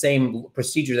it's the same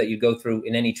procedure that you go through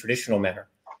in any traditional manner,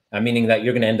 meaning that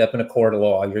you're going to end up in a court of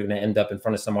law, you're going to end up in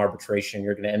front of some arbitration,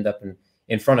 you're going to end up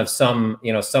in front of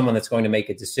someone that's going to make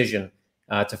a decision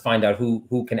to find out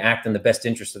who can act in the best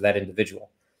interest of that individual.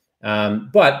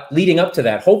 But leading up to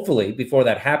that, hopefully before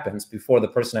that happens, before the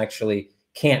person actually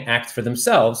can't act for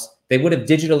themselves, they would have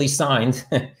digitally signed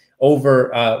over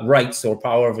rights or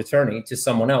power of attorney to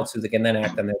someone else who they can then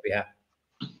act on their behalf.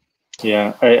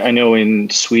 Yeah, I know in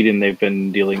Sweden they've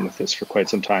been dealing with this for quite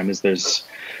some time.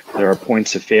 There are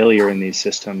points of failure in these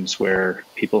systems where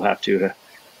people have to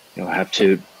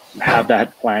have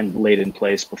that plan laid in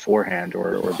place beforehand,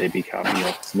 or they become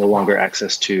no longer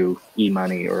access to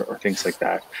e-money or things like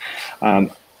that.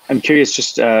 I'm curious,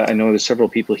 just I know there's several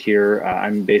people here.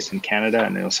 I'm based in Canada,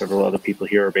 and I know several other people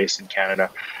here are based in Canada.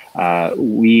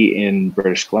 We in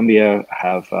British Columbia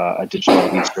have a digital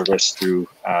ID service through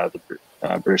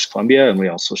British Columbia, and we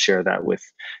also share that with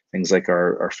things like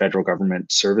our federal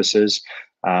government services.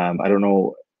 I don't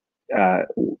know,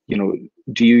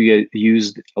 do you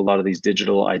use a lot of these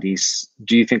digital IDs?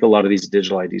 Do you think a lot of these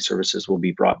digital ID services will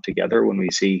be brought together when we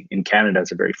see in Canada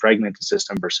it's a very fragmented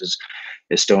system versus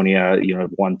Estonia,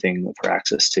 one thing for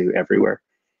access to everywhere?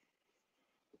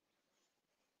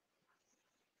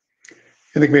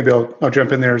 I think maybe I'll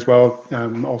jump in there as well.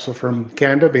 Also from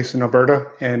Canada, based in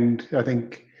Alberta, and I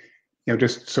think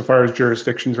just so far as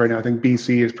jurisdictions right now, I think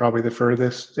BC is probably the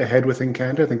furthest ahead within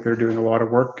Canada. I think they're doing a lot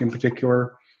of work, in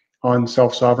particular on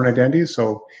self-sovereign identities.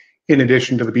 So in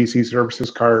addition to the BC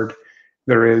Services Card,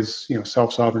 there is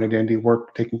self-sovereign identity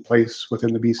work taking place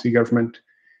within the BC government,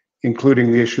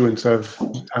 including the issuance of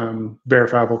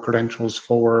verifiable credentials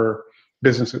for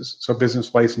businesses. So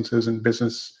business licenses and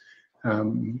business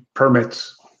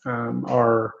permits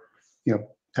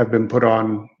have been put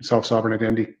on self-sovereign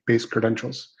identity-based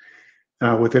credentials.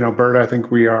 Within Alberta, I think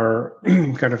we are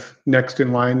kind of next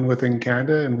in line within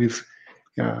Canada, and we've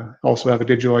also have a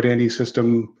digital identity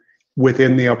system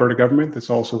within the Alberta government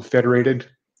that's also federated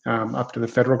up to the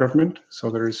federal government. So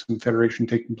there is some federation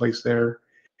taking place there.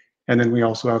 And then we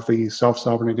also have the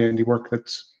self-sovereign identity work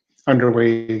that's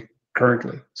underway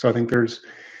currently. So I think there's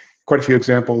quite a few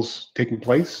examples taking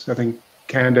place. I think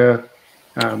Canada,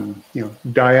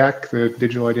 DIAC, the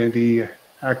Digital Identity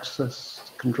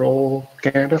Access Control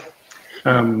Canada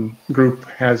group,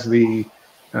 has the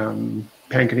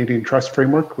Pan-Canadian Trust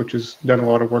Framework, which has done a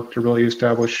lot of work to really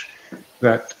establish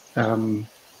that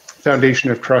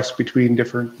foundation of trust between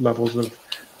different levels of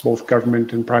both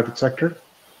government and private sector.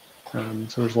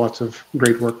 So there's lots of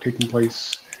great work taking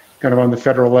place kind of on the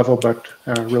federal level, but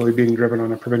really being driven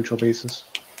on a provincial basis.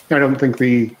 I don't think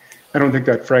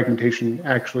that fragmentation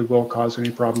actually will cause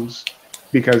any problems,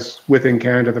 because within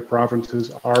Canada, the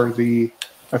provinces are the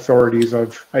authorities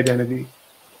of identity.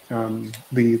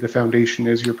 The foundation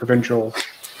is your provincial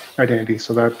identity,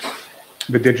 so that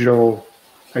the digital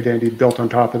identity built on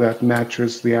top of that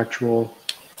matches the actual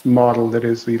model that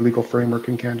is the legal framework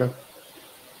in Canada.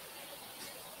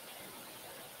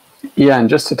 Yeah, and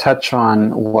just to touch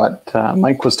on what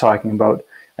Mike was talking about,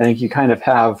 I think you kind of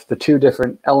have the two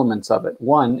different elements of it.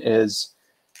 One is,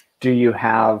 do you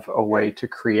have a way to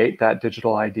create that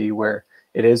digital ID where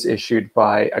it is issued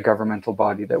by a governmental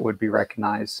body that would be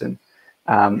recognized and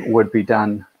would be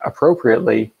done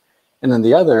appropriately? And then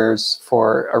the others,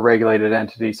 for a regulated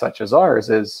entity such as ours,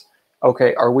 is,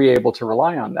 okay, are we able to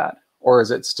rely on that? Or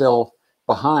is it still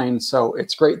behind? So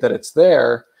it's great that it's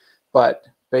there, but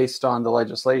based on the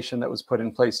legislation that was put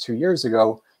in place 2 years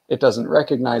ago, it doesn't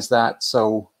recognize that.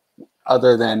 So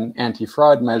other than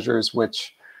anti-fraud measures,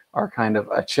 which are kind of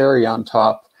a cherry on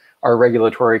top, our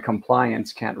regulatory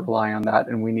compliance can't rely on that,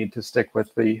 and we need to stick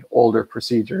with the older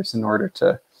procedures in order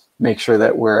to make sure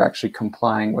that we're actually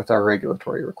complying with our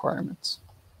regulatory requirements.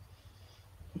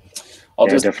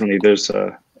 Definitely. There's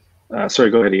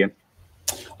sorry, go ahead, Ian.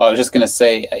 I was just going to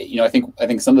say, I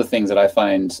think some of the things that I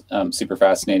find super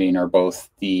fascinating are both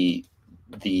the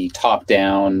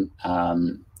top-down,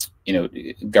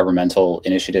 governmental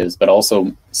initiatives, but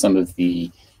also some of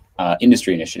the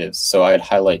industry initiatives. So I'd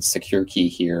highlight SecureKey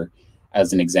here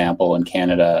as an example in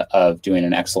Canada of doing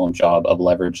an excellent job of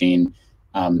leveraging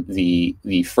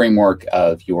the framework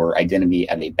of your identity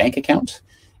at a bank account,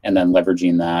 and then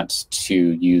leveraging that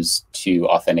to use to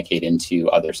authenticate into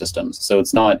other systems. So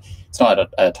it's not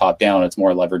a top down, it's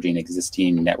more leveraging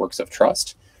existing networks of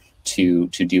trust to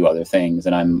do other things.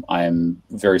 And I'm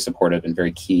very supportive and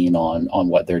very keen on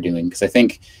what they're doing, because I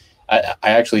think I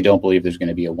actually don't believe there's going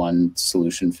to be a one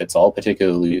solution fits all,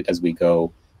 particularly as we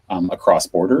go across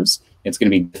borders. It's going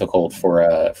to be difficult for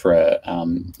a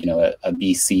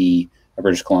BC, a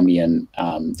British Columbian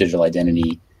digital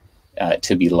identity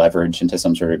to be leveraged into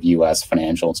some sort of U.S.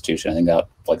 financial institution. I think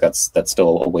that's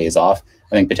still a ways off.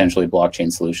 I think potentially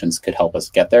blockchain solutions could help us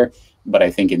get there, but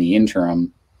I think in the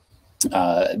interim,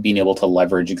 being able to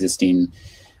leverage existing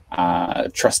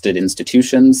trusted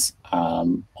institutions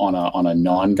on a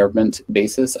non-government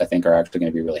basis, I think are actually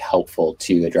going to be really helpful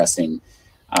to addressing,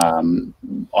 on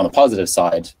the positive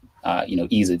side,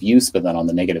 ease of use, but then on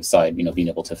the negative side, being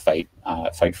able to fight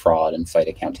fraud and fight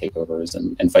account takeovers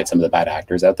and fight some of the bad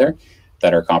actors out there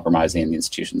that are compromising the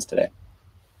institutions today.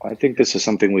 I think this is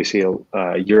something we see.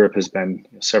 Europe has been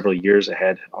several years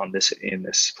ahead on this in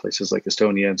places like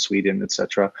Estonia and Sweden,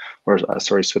 etc., or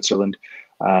Switzerland.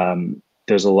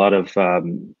 There's a lot of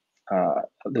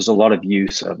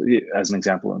use of, as an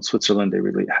example, in Switzerland, they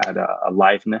really had a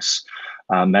liveness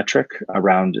metric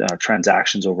around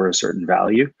transactions over a certain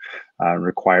value,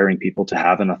 requiring people to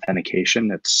have an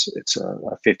authentication. It's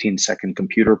a 15-second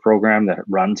computer program that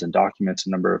runs and documents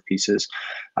a number of pieces,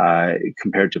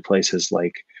 compared to places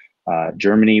like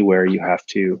Germany, where you have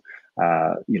to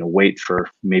wait for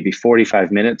maybe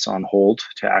 45 minutes on hold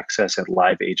to access a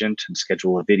live agent and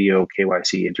schedule a video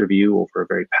KYC interview over a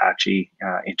very patchy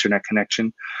internet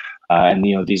connection. And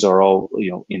these are all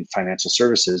in financial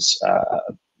services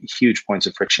huge points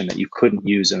of friction that you couldn't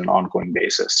use on an ongoing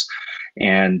basis.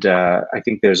 And I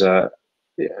think there's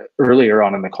earlier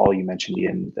on in the call you mentioned,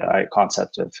 Ian, the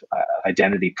concept of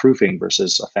identity proofing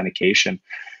versus authentication.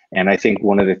 And I think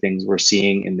one of the things we're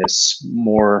seeing in this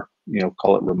more,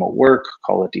 call it remote work,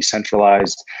 call it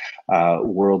decentralized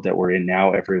world that we're in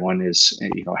now, everyone is,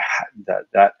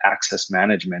 that access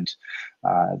management,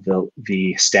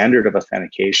 the standard of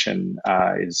authentication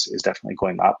is definitely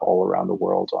going up all around the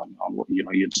world on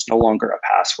you're just no longer a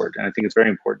password. And I think it's very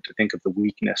important to think of the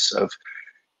weakness of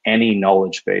any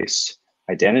knowledge-based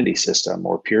identity system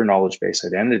or pure knowledge-based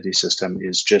identity system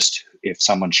is just if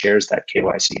someone shares that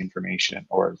KYC information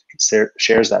or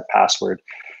shares that password,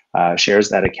 shares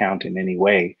that account in any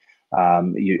way,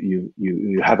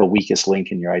 you have a weakest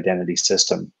link in your identity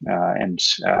system. And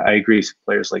I agree,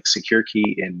 players like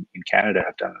SecureKey in Canada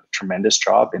have done a tremendous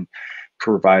job in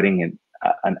providing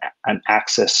an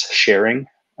access sharing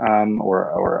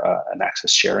or an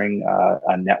access sharing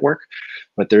network,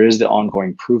 but there is the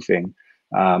ongoing proofing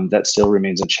that still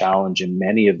remains a challenge in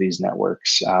many of these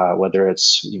networks, whether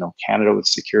it's Canada with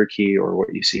SecureKey or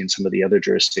what you see in some of the other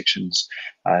jurisdictions.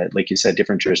 Like you said,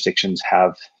 different jurisdictions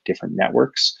have different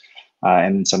networks,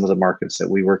 and in some of the markets that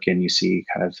we work in, you see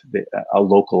kind of a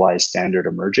localized standard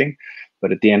emerging.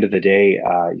 But at the end of the day,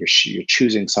 you're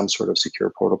choosing some sort of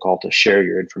secure protocol to share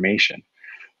your information.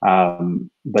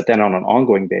 But then on an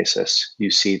ongoing basis, you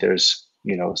see there's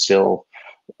still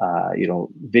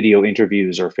video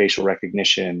interviews or facial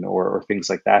recognition or things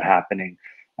like that happening,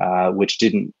 which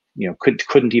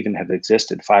couldn't even have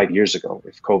existed 5 years ago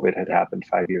if COVID had happened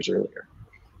 5 years earlier.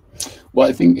 Well,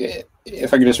 I think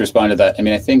if I could just respond to that,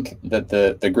 I think that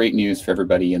the great news for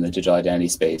everybody in the digital identity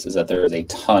space is that there is a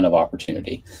ton of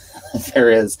opportunity.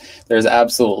 There's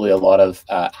absolutely a lot of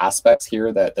aspects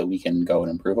here that we can go and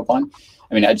improve upon.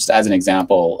 Just as an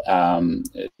example,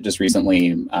 just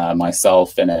recently,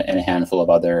 myself and a handful of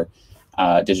other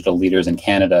digital leaders in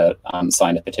Canada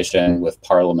signed a petition with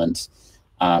Parliament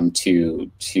to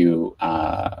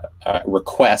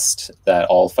request that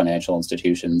all financial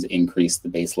institutions increase the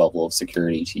base level of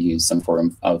security to use some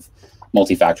form of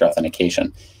multi-factor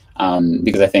authentication.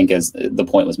 Because I think, as the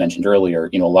point was mentioned earlier,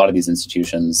 a lot of these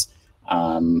institutions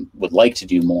would like to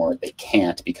do more, they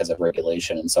can't because of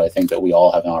regulation. And so I think that we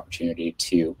all have an opportunity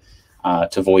to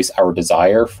voice our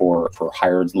desire for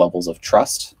higher levels of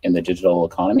trust in the digital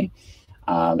economy.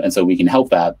 And so we can help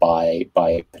that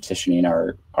by petitioning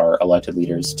our elected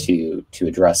leaders to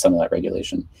address some of that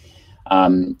regulation.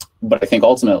 But I think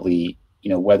ultimately,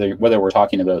 whether we're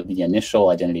talking about the initial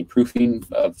identity proofing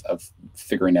of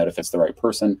figuring out if it's the right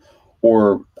person,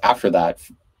 or after that,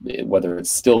 whether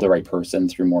it's still the right person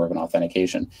through more of an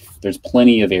authentication, there's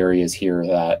plenty of areas here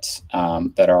that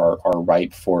are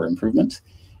ripe for improvement.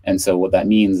 And so what that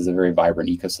means is a very vibrant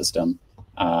ecosystem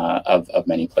of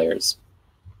many players.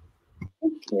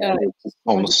 Just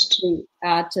almost to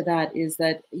add to that is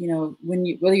that,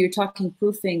 whether you're talking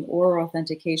proofing or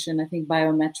authentication, I think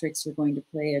biometrics are going to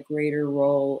play a greater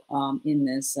role in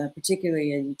this,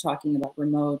 particularly as you're talking about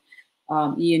remote.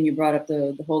 Ian, you brought up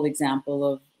the whole example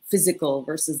of physical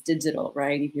versus digital,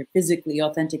 right? If you're physically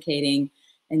authenticating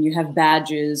and you have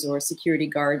badges or security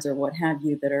guards or what have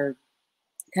you that are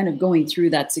kind of going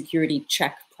through that security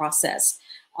check process,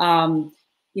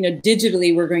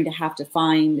 digitally, we're going to have to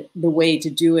find the way to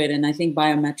do it. And I think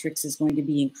biometrics is going to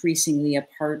be increasingly a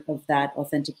part of that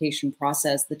authentication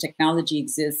process. The technology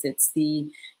exists. It's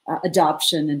the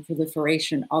adoption and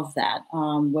proliferation of that,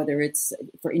 whether it's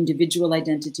for individual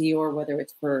identity or whether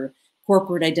it's for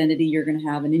corporate identity. You're going to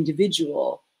have an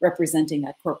individual representing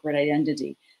that corporate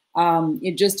identity.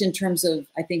 Just in terms of,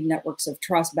 I think, networks of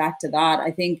trust, back to that,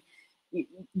 I think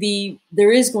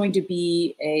there is going to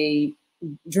be a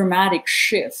dramatic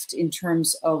shift in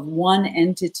terms of one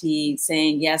entity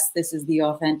saying, yes, this is the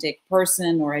authentic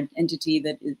person or an entity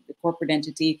that is the corporate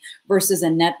entity, versus a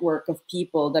network of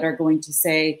people that are going to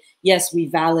say, yes, we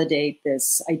validate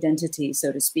this identity,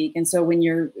 so to speak. And so when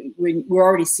we're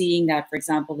already seeing that, for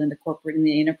example, in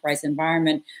the enterprise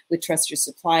environment with Trust Your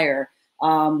Supplier,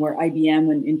 where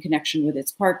IBM, in connection with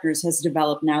its partners, has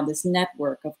developed now this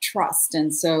network of trust.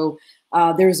 And so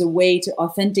there's a way to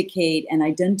authenticate and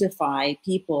identify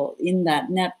people in that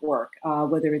network,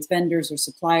 whether it's vendors or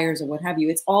suppliers or what have you.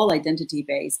 It's all identity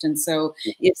based. And so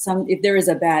if there is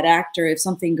a bad actor, if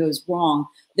something goes wrong,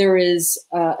 there is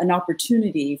an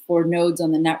opportunity for nodes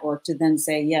on the network to then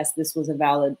say, yes, this was a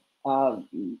valid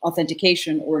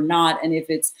authentication or not. And if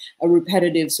it's a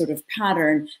repetitive sort of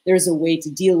pattern, there's a way to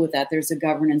deal with that. There's a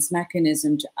governance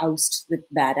mechanism to oust the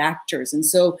bad actors. And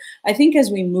so I think as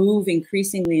we move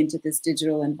increasingly into this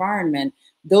digital environment,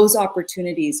 those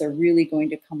opportunities are really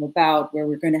going to come about where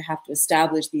we're going to have to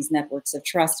establish these networks of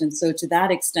trust. And so to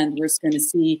that extent, we're going to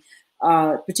see,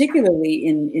 particularly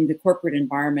in the corporate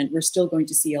environment, we're still going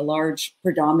to see a large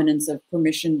predominance of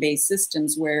permission-based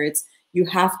systems where you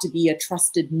have to be a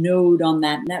trusted node on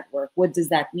that network. What does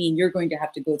that mean? You're going to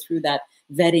have to go through that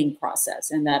vetting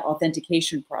process and that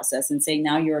authentication process and say,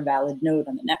 now you're a valid node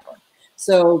on the network.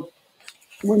 So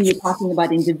when you're talking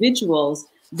about individuals,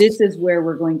 this is where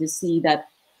we're going to see that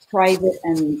private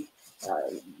and,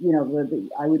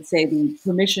 I would say the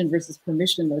permission versus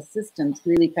permissionless systems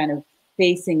really kind of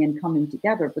facing and coming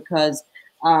together, because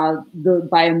the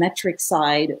biometric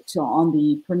side on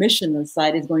the permissionless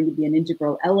side is going to be an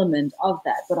integral element of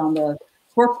that. But on the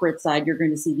corporate side, you're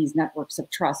going to see these networks of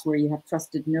trust where you have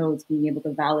trusted nodes being able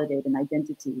to validate an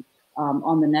identity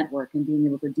on the network and being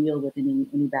able to deal with any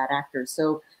bad actors.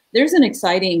 So there's an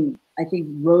exciting, I think,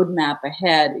 roadmap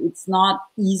ahead. It's not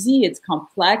easy. It's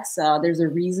complex. There's a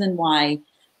reason why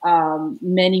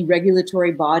many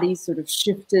regulatory bodies sort of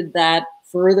shifted that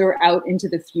further out into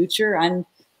the future.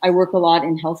 I work a lot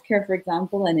in healthcare, for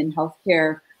example, and in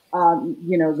healthcare,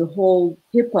 the whole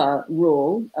HIPAA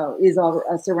rule is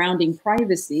surrounding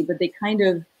privacy, but they kind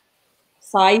of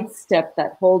sidestep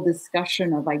that whole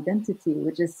discussion of identity,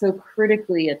 which is so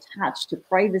critically attached to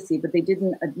privacy, but they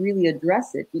didn't really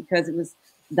address it because it was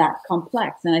that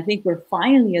complex. And I think we're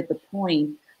finally at the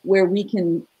point where we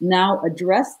can now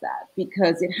address that,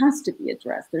 because it has to be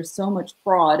addressed. There's so much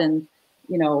fraud, and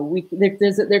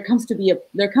there comes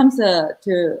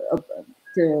to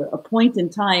a point in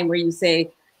time where you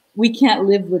say, we can't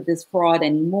live with this fraud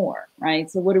anymore, right?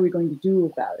 So what are we going to do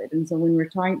about it? And so when we're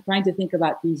trying to think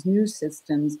about these new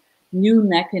systems, new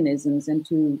mechanisms, and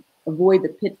to avoid the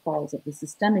pitfalls of the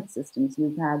systemic systems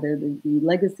we've had, the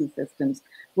legacy systems,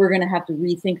 we're going to have to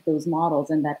rethink those models,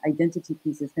 and that identity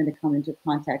piece is going to come into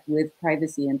contact with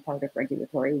privacy and part of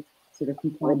regulatory sort of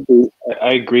compliance.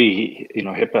 I agree.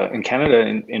 HIPAA in Canada,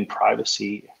 in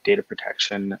privacy, data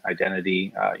protection,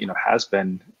 identity, has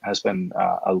been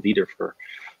a leader for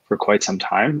quite some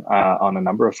time on a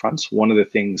number of fronts. One of the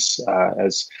things,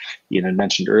 as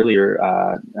mentioned earlier,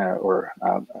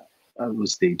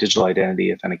 was the Digital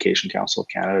Identity Authentication Council of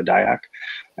Canada, DIAC,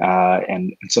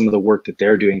 and some of the work that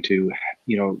they're doing to,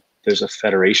 there's a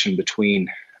federation between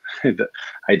the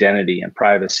identity and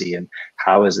privacy, and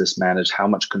how is this managed? How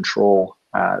much control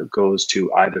goes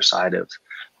to either side of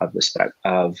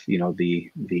the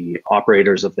the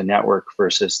operators of the network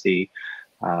versus the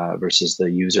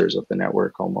users of the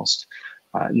network almost.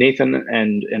 Nathan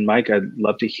and Mike, I'd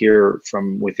love to hear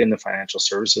from within the financial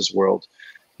services world.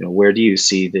 Where do you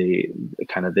see the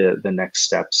next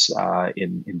steps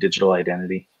in digital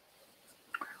identity?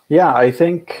 Yeah, I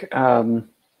think I'm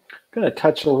going to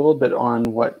touch a little bit on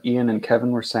what Ian and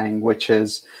Kevin were saying, which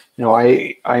is,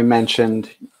 I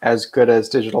mentioned as good as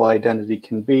digital identity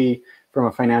can be from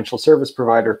a financial service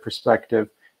provider perspective,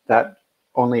 that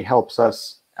only helps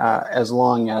us as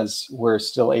long as we're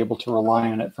still able to rely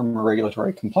on it from a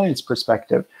regulatory compliance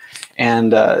perspective.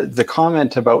 And the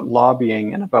comment about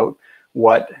lobbying and about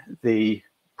what the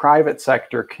private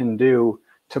sector can do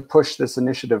to push this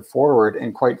initiative forward,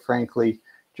 and quite frankly,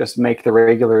 just make the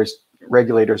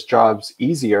regulators' jobs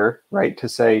easier, right? To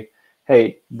say,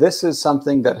 hey, this is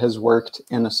something that has worked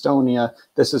in Estonia.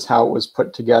 This is how it was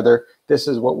put together. This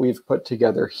is what we've put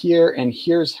together here, and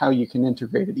here's how you can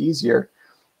integrate it easier.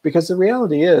 Because the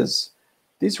reality is,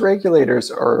 these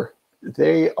regulators are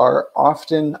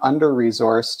often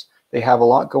under-resourced. They have a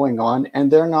lot going on, and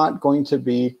they're not going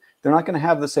to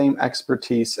have the same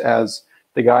expertise as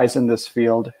the guys in this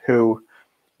field who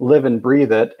live and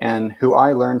breathe it, and who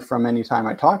I learned from anytime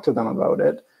I talk to them about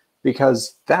it,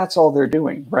 because that's all they're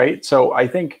doing, right? So I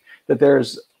think that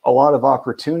there's a lot of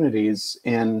opportunities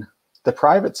in the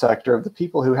private sector of the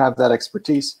people who have that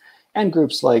expertise, and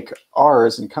groups like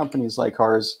ours and companies like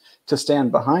ours, to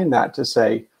stand behind that, to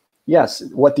say, yes,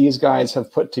 what these guys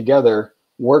have put together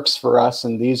works for us,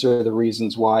 and these are the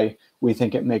reasons why we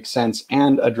think it makes sense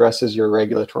and addresses your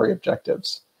regulatory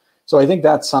objectives. So I think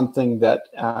that's something that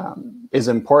is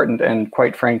important, and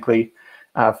quite frankly,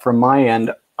 from my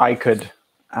end, I could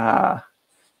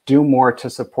do more to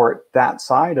support that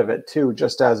side of it too,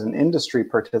 just as an industry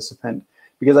participant,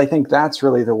 because I think that's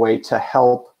really the way to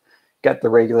help get the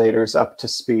regulators up to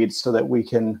speed so that we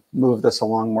can move this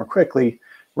along more quickly,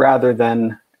 rather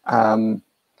than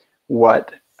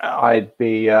what I'd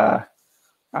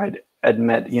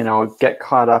admit, get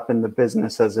caught up in the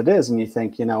business as it is, and you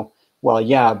think, well,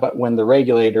 yeah, but when the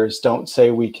regulators don't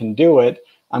say we can do it,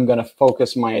 I'm going to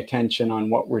focus my attention on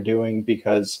what we're doing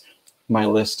because my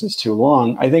list is too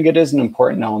long. I think it is an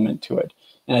important element to it.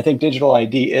 And I think digital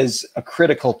ID is a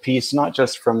critical piece, not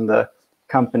just from the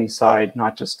company side,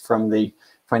 not just from the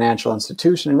financial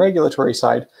institution and regulatory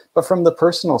side, but from the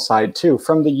personal side too,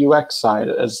 from the UX side,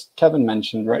 as Kevin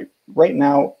mentioned. Right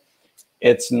now,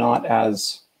 it's not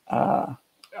as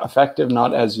effective,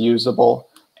 not as usable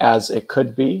as it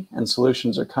could be, and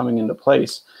solutions are coming into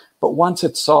place. But once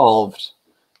it's solved,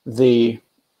 there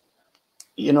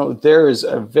is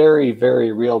a very,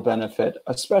 very real benefit,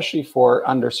 especially for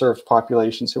underserved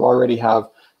populations who already have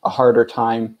a harder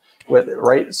time with it,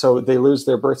 right? So they lose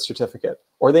their birth certificate,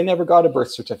 or they never got a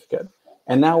birth certificate.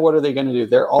 And now what are they going to do?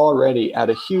 They're already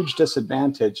at a huge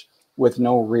disadvantage with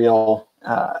no real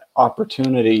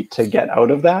opportunity to get out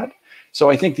of that. So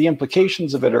I think the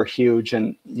implications of it are huge,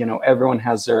 and everyone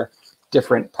has their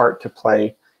different part to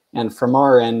play. And from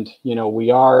our end,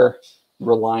 we are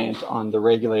reliant on the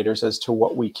regulators as to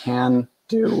what we can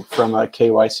do from a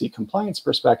KYC compliance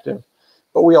perspective,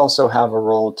 but we also have a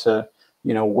role to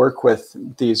work with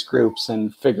these groups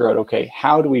and figure out, okay,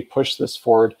 how do we push this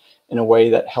forward in a way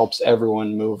that helps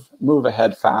everyone move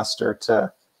ahead faster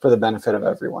for the benefit of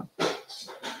everyone.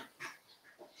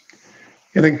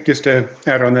 I think just to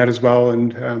add on that as well,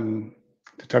 and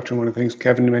to touch on one of the things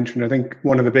Kevin mentioned, I think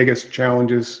one of the biggest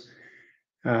challenges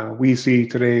we see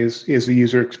today is the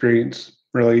user experience,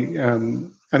 really.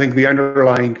 I think the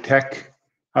underlying tech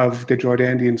of digital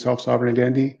identity and self-sovereign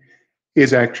identity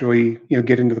is actually,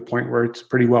 getting to the point where it's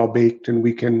pretty well baked, and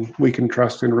we can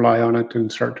trust and rely on it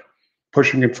and start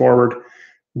pushing it forward.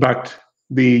 But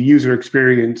the user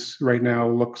experience right now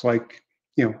looks like,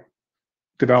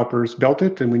 developers built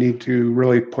it, and we need to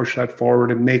really push that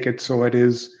forward and make it so it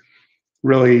is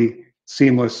really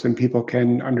seamless and people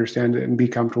can understand it and be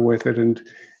comfortable with it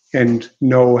and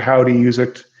know how to use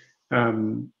it.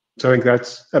 So I think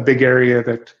that's a big area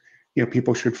that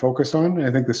people should focus on. And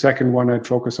I think the second one I'd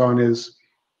focus on is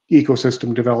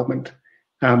ecosystem development.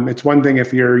 It's one thing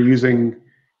if you're using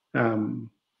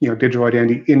digital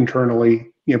identity internally,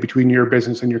 between your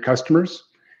business and your customers,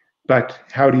 but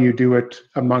how do you do it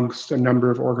amongst a number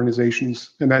of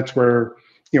organizations? And that's where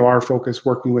our focus,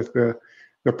 working with the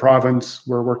province,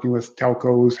 we're working with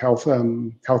telcos,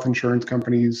 health insurance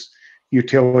companies,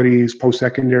 utilities,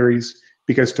 post-secondaries,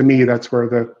 because to me, that's where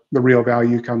the real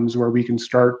value comes, where we can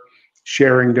start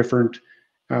sharing different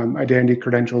identity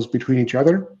credentials between each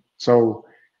other. So,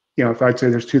 if I'd say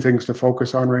there's two things to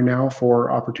focus on right now for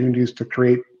opportunities to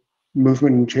create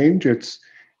movement and change, it's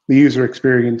the user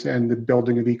experience and the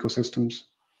building of ecosystems.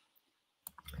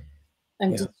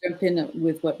 And to jump in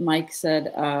with what Mike said,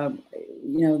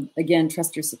 again,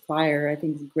 trust your supplier, I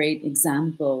think is a great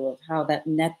example of how that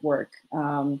network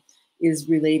is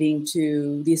relating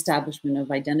to the establishment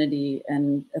of identity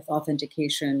and of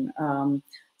authentication. So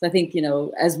I think,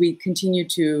 as we continue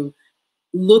to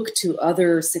look to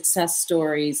other success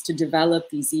stories to develop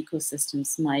these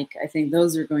ecosystems, Mike, I think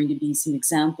those are going to be some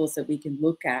examples that we can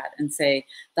look at and say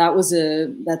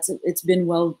it's been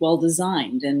well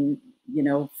designed, and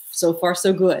so far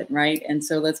so good, right? And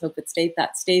so let's hope it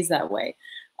stays that way.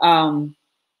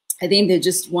 I think they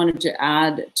just wanted to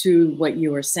add to what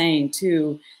you were saying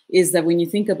too, is that when you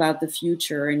think about the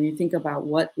future and you think about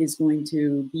what is going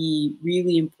to be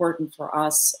really important for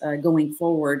us going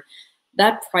forward,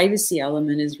 that privacy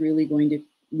element is really going to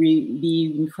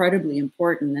be incredibly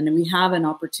important. And we have an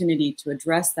opportunity to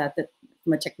address that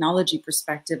from a technology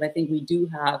perspective. I think we do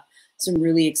have some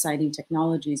really exciting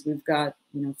technologies. We've got,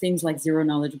 things like zero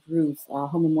knowledge proof,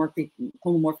 homomorphic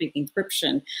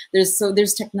encryption.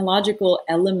 There's technological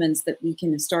elements that we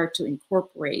can start to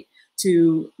incorporate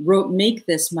to make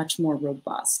this much more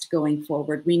robust going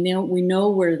forward. We know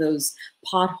where those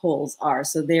potholes are.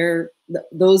 So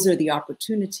those are the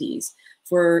opportunities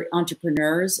for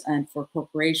entrepreneurs and for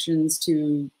corporations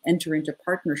to enter into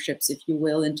partnerships, if you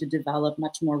will, and to develop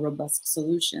much more robust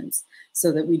solutions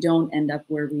so that we don't end up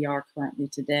where we are currently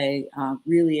today,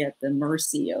 really at the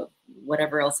mercy of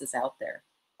whatever else is out there.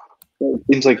 It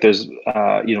seems like there's,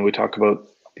 we talk about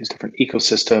these different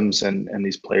ecosystems and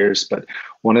these players, but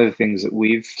one of the things that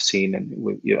we've seen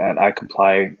at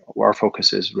iComply, our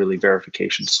focus is really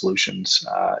verification solutions.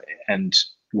 And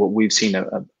what we've seen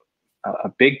a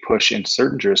big push in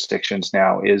certain jurisdictions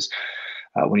now is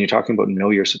when you're talking about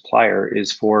know your supplier,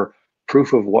 is for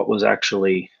proof of what was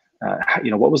actually,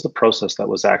 what was the process that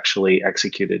was actually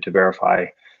executed to verify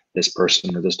this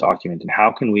person or this document, and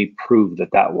how can we prove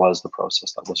that that was the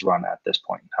process that was run at this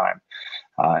point in time?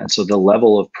 And so the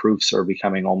level of proofs are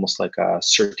becoming almost like a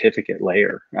certificate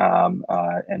layer,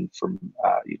 and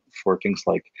for things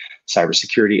like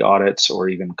cybersecurity audits or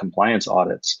even compliance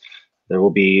audits, there will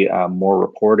be more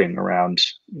reporting around,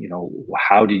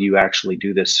 how did you actually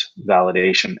do this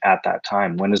validation at that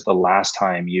time? When is the last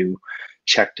time you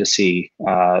checked to see,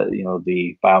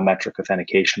 the biometric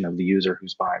authentication of the user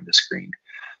who's behind the screen?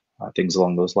 Things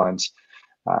along those lines.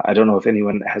 I don't know if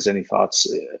anyone has any thoughts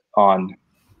on,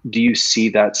 do you see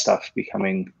that stuff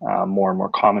becoming more and more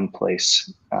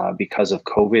commonplace because of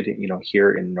COVID,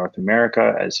 here in North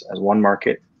America as one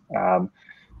market?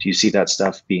 Do you see that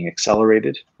stuff being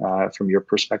accelerated from your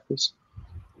perspectives?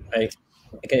 If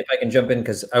I can jump in,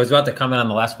 because I was about to comment on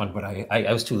the last one, but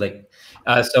I was too late.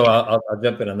 So I'll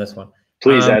jump in on this one.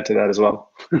 Please add to that as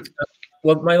well.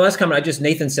 Well, my last comment,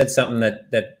 Nathan said something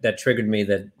that triggered me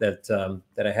that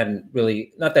I hadn't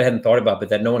really, not that I hadn't thought about, but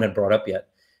that no one had brought up yet,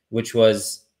 which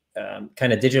was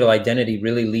kind of digital identity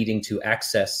really leading to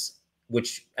access,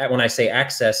 which when I say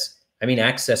access, I mean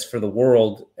access for the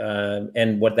world.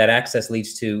 And what that access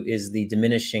leads to is the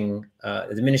diminishing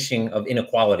of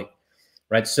inequality,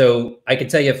 right? So I can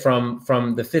tell you from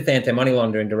the 5th anti-money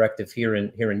laundering directive here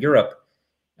in Europe,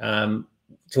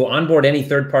 to onboard any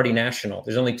third-party national,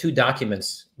 there's only 2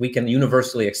 documents we can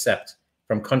universally accept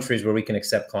from countries where we can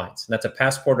accept clients, and that's a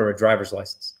passport or a driver's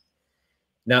license.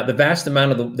 Now, the vast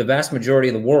majority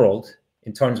of the world,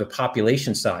 in terms of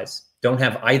population size, don't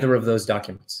have either of those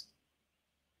documents.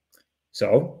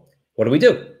 So what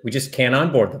do? We just can't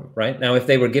onboard them, right? Now, if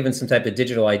they were given some type of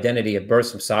digital identity at birth,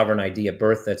 some sovereign ID at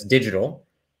birth that's digital,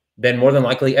 then more than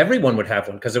likely everyone would have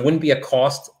one, because there wouldn't be a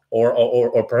cost,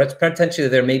 or perhaps potentially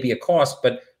there may be a cost,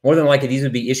 but more than likely these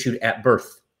would be issued at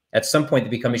birth. At some point they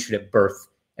become issued at birth,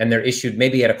 and they're issued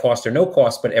maybe at a cost or no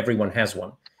cost, but everyone has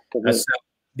one. So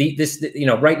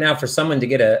right now, for someone to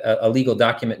get a legal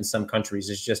document in some countries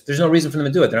is just, there's no reason for them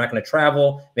to do it. They're not going to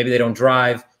travel. Maybe they don't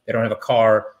drive. They don't have a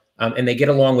car. And they get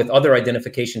along with other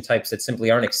identification types that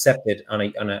simply aren't accepted on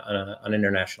an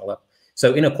international level.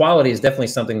 So inequality is definitely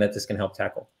something that this can help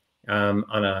tackle.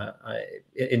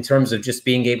 In terms of just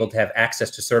being able to have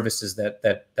access to services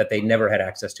that they never had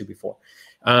access to before.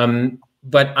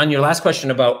 But on your last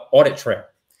question about audit trail,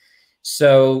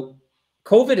 so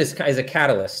COVID is a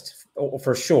catalyst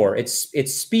for sure.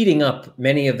 It's speeding up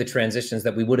many of the transitions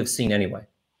that we would have seen anyway.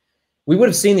 We would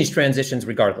have seen these transitions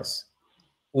regardless.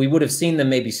 We would have seen them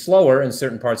maybe slower in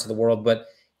certain parts of the world, but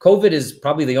COVID is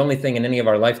probably the only thing in any of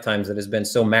our lifetimes that has been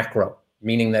so macro,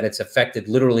 meaning that it's affected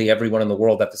literally everyone in the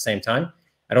world at the same time.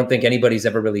 I don't think anybody's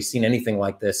ever really seen anything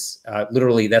like this,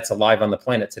 literally that's alive on the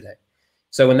planet today.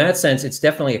 So in that sense, it's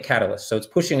definitely a catalyst. So it's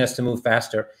pushing us to move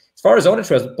faster. As far as audit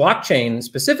trails, blockchain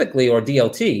specifically, or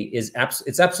DLT,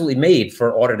 it's absolutely made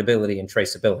for auditability and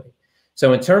traceability.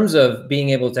 So in terms of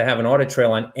being able to have an audit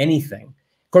trail on anything,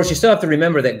 of course, you still have to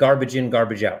remember that garbage in,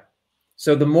 garbage out.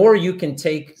 So the more you can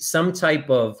take some type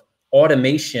of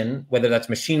automation, whether that's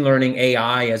machine learning,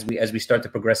 AI, as we start to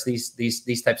progress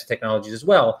these types of technologies as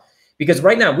well. Because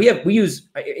right now we use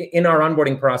in our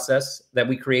onboarding process that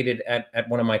we created at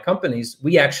one of my companies,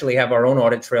 we actually have our own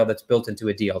audit trail that's built into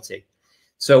a DLT.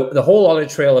 So the whole audit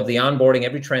trail of the onboarding,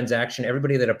 every transaction,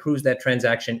 everybody that approves that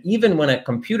transaction, even when a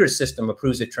computer system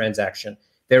approves a transaction,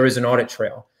 there is an audit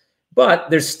trail. But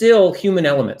there's still human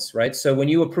elements, right? So when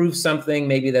you approve something,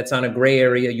 maybe that's on a gray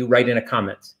area, you write in a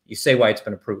comment. You say why it's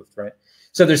been approved, right?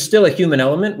 So there's still a human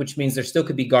element, which means there still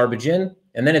could be garbage in,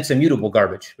 and then it's immutable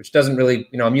garbage, which doesn't really,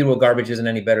 immutable garbage isn't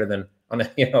any better than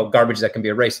garbage that can be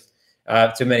erased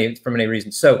for many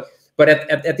reasons. So, but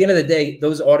at the end of the day,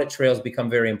 those audit trails become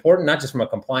very important, not just from a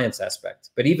compliance aspect,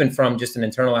 but even from just an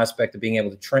internal aspect of being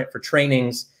able to train for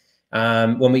trainings.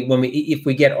 If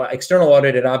we get external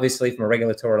audited, obviously from a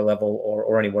regulatory level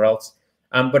or anywhere else,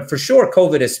 but for sure,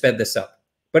 COVID has sped this up.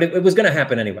 But it was going to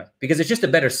happen anyway, because it's just a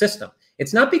better system.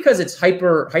 It's not because it's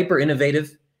hyper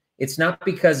innovative. It's not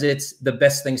because it's the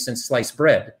best thing since sliced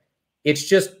bread. It's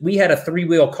just we had a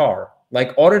 3-wheel car.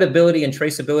 Like auditability and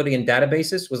traceability in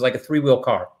databases was like a 3-wheel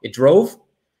car. It drove.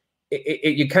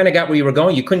 You kind of got where you were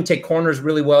going. You couldn't take corners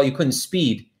really well. You couldn't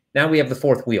speed. Now we have the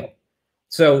 4th wheel.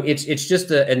 So it's just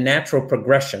a natural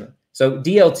progression. So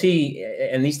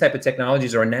DLT and these type of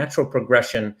technologies are a natural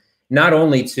progression, not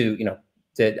only to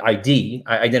the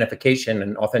identification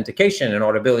and authentication and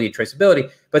auditability,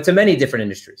 traceability, but to many different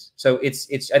industries. So I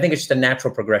think it's just a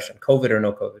natural progression, COVID or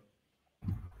no COVID.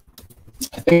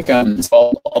 I think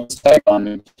so I'll just tag on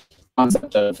the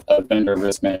concept of vendor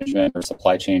risk management or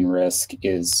supply chain risk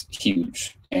is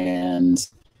huge. And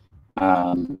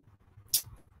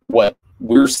what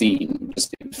we're seeing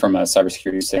just from a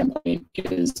cybersecurity standpoint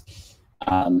is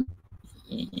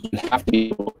you have to be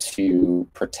able to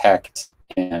protect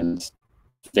and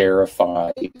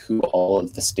verify who all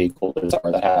of the stakeholders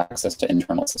are that have access to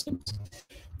internal systems.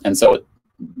 And so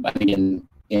I think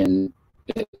in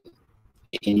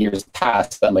years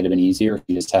past, that might have been easier if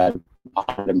you just had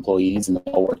 100 employees and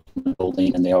they all worked in the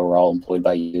building and they were all employed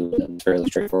by you, and it was fairly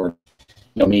straightforward.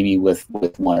 Maybe with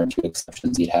 1 or 2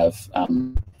 exceptions, you'd have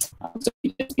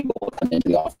people would come into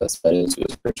the office, but it was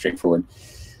pretty straightforward.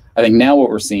 I think now what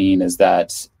we're seeing is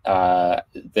that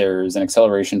there's an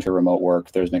acceleration to remote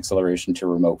work. There's an acceleration to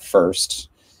remote first.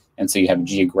 And so you have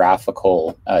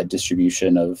geographical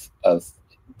distribution of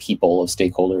people, of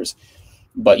stakeholders,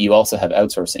 but you also have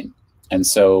outsourcing. And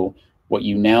so what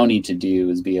you now need to do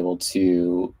is be able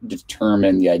to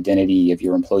determine the identity of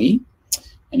your employee.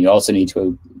 And you also need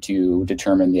to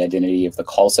determine the identity of the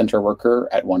call center worker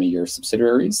at one of your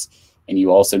subsidiaries. And you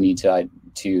also need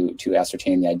to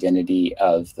ascertain the identity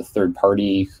of the third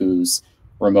party who's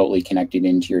remotely connected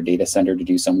into your data center to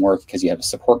do some work because you have a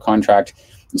support contract.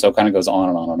 And so it kind of goes on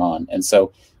and on and on. And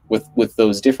so with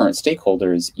those different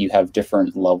stakeholders, you have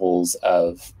different levels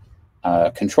of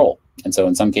control. And so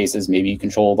in some cases, maybe you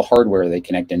control the hardware they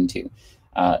connect into,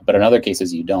 but in other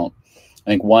cases you don't. I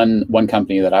think one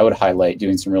company that I would highlight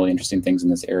doing some really interesting things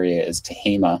in this area is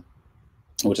Tehama,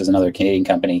 which is another Canadian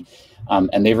company.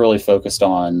 And they've really focused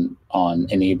on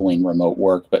enabling remote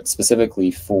work, but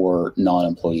specifically for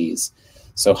non-employees.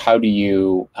 So how do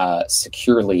you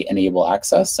securely enable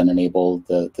access and enable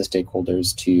the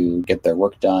stakeholders to get their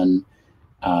work done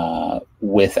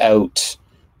without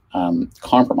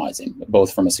compromising,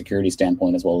 both from a security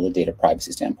standpoint as well as a data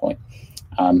privacy standpoint?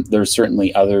 There's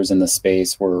certainly others in the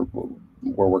space. We're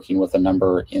working with a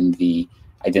number in the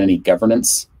identity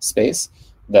governance space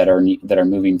that are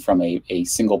moving from a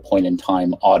single point in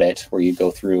time audit where you go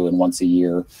through and once a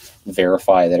year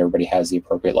verify that everybody has the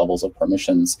appropriate levels of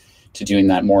permissions to doing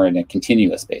that more in a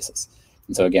continuous basis.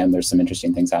 And so again, there's some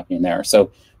interesting things happening there.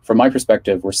 So from my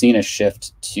perspective, we're seeing a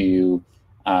shift to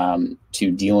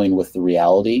dealing with the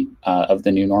reality of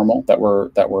the new normal that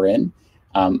we're in.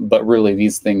 But really,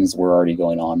 these things were already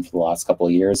going on for the last couple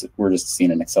of years. We're just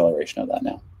seeing an acceleration of that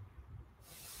now.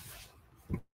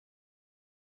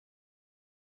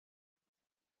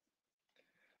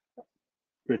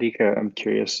 Radhika, I'm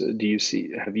curious,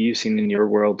 have you seen in your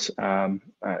world, I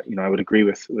would agree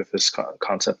with this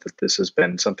concept that this has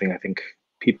been something I think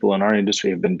people in our industry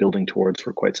have been building towards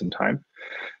for quite some time.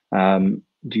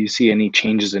 do you see any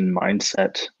changes in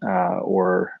mindset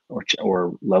or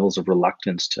levels of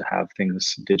reluctance to have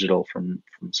things digital from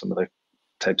some of the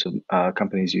types of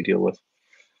companies you deal with?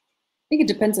 I think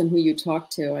it depends on who you talk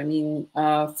to. I mean,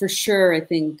 for sure, I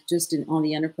think just on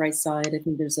the enterprise side, I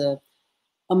think there's a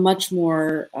much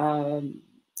more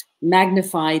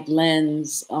magnified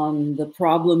lens on the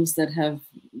problems that have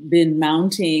been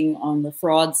mounting on the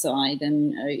fraud side.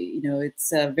 And, you know,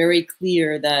 it's very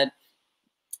clear that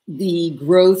the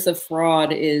growth of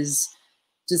fraud is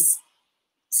just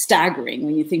staggering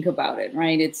when you think about it,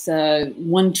 right? It's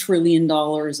 $1 trillion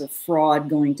of fraud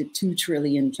going to $2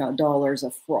 trillion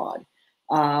of fraud.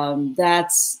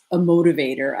 That's a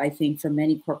motivator, I think, for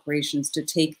many corporations to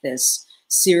take this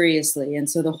seriously. And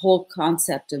so the whole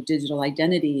concept of digital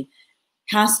identity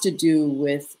has to do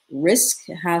with risk,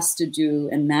 it has to do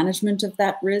and management of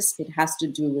that risk, it has to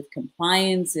do with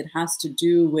compliance, it has to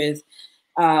do with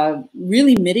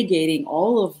really mitigating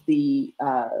all of the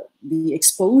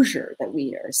exposure that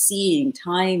we are seeing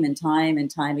time and time and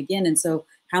time again. And so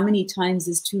how many times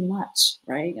is too much,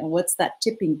 right? And what's that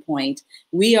tipping point?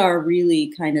 We are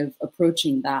really kind of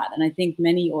approaching that. And I think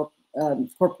many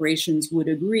corporations would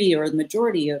agree, or the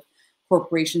majority of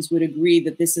corporations would agree,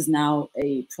 that this is now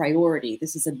a priority.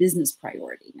 This is a business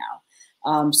priority now.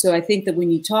 So I think that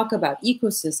when you talk about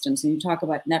ecosystems and you talk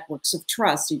about networks of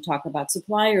trust, you talk about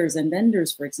suppliers and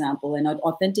vendors, for example, and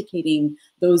authenticating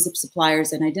those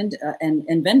suppliers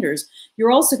and vendors,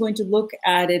 you're also going to look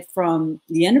at it from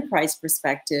the enterprise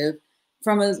perspective,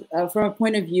 from a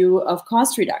point of view of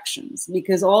cost reductions,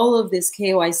 because all of this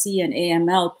KYC and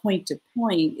AML point to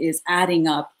point is adding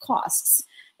up costs.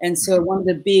 And so one of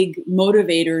the big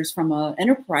motivators from an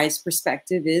enterprise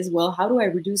perspective is, well, how do I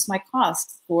reduce my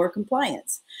costs for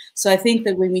compliance? So I think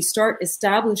that when we start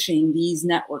establishing these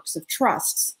networks of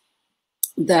trusts,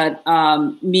 that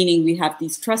meaning we have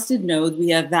these trusted nodes, we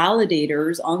have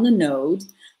validators on the node,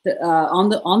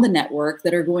 on the network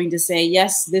that are going to say,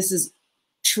 yes, this is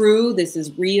true, this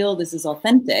is real, this is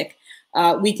authentic.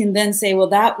 We can then say, well,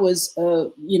 that was,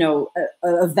 you know,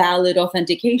 a valid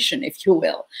authentication, if you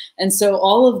will. And so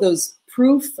all of those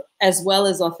proof as well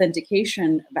as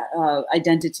authentication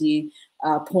identity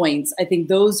points, I think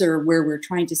those are where we're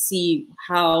trying to see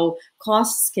how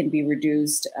costs can be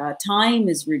reduced, time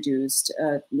is reduced,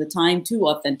 the time to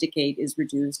authenticate is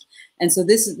reduced. And so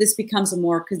this becomes a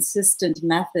more consistent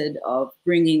method of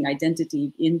bringing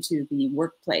identity into the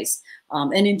workplace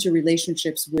and into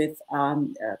relationships with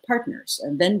partners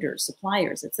and vendors,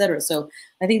 suppliers, et cetera. So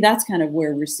I think that's kind of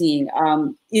where we're seeing.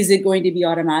 Is it going to be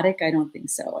automatic? I don't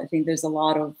think so. I think there's a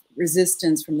lot of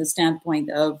resistance from the standpoint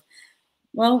of,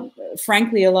 well,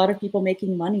 frankly, a lot of people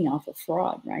making money off of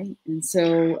fraud, right? And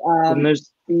so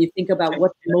when you think about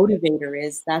what the motivator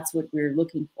is, that's what we're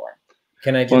looking for.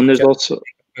 Can I just? Well, and there's also,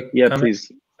 yeah, comment?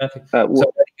 please.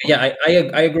 So, yeah, I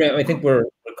agree. I think we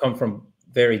come from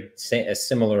very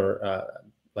similar,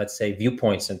 let's say,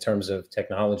 viewpoints in terms of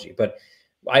technology. But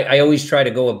I always try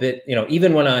to go a bit, you know,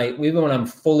 even when I'm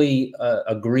fully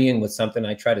agreeing with something,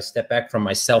 I try to step back from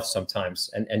myself sometimes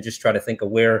and just try to think of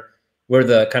where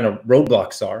the kind of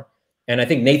roadblocks are. And I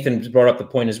think Nathan brought up the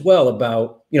point as well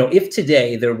about, you know, if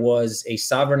today there was a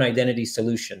sovereign identity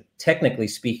solution, technically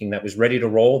speaking, that was ready to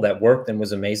roll, that worked and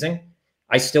was amazing,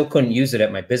 I still couldn't use it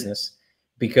at my business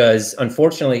because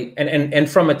unfortunately, and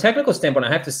from a technical standpoint,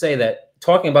 I have to say that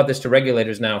talking about this to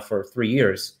regulators now for 3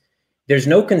 years, there's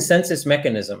no consensus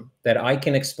mechanism that I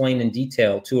can explain in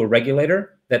detail to a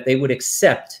regulator that they would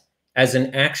accept as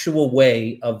an actual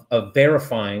way of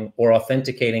verifying or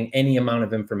authenticating any amount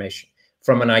of information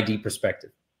from an ID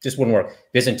perspective. Just wouldn't work.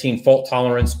 Byzantine fault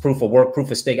tolerance, proof of work, proof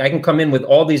of stake. I can come in with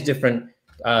all these different,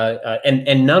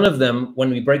 and none of them, when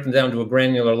we break them down to a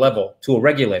granular level, to a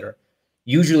regulator,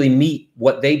 usually meet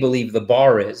what they believe the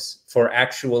bar is for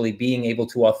actually being able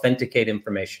to authenticate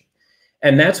information.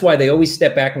 And that's why they always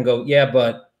step back and go, yeah,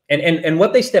 but, and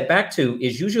what they step back to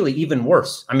is usually even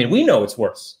worse. I mean, we know it's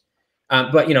worse.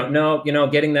 But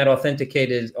getting that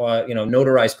authenticated,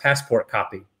 notarized passport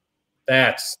copy,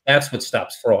 that's what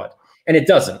stops fraud, and it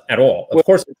doesn't at all. Of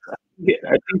course, yeah,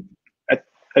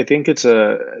 I think it's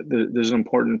there's an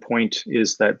important point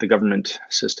is that the government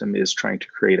system is trying to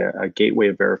create a gateway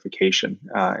of verification,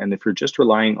 and if you're just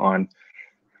relying on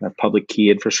public key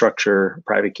infrastructure,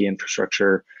 private key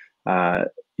infrastructure,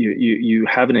 you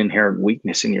have an inherent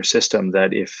weakness in your system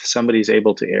that if somebody's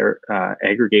able to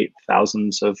aggregate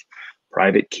thousands of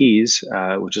private keys,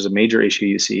 which is a major issue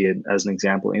you see as an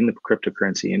example in the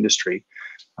cryptocurrency industry.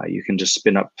 You can just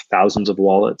spin up thousands of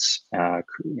wallets,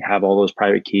 have all those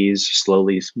private keys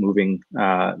slowly moving,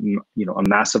 a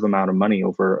massive amount of money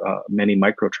over many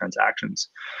microtransactions.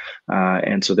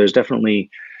 And so there's definitely,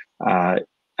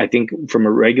 I think from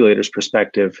a regulator's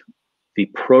perspective, the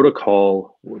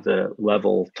protocol, the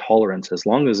level tolerance, as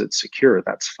long as it's secure,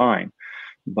 that's fine.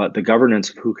 But the governance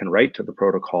of who can write to the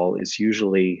protocol is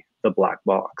usually the black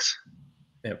box.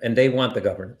 Yeah, and they want the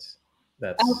governance.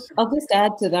 I'll just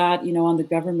add to that, on the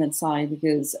government side,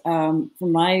 because from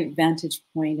my vantage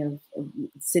point of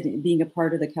being a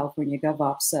part of the California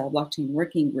GovOps blockchain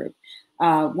working group,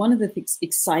 one of the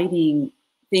exciting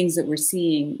things that we're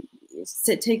seeing is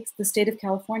it takes the state of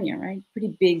California, right?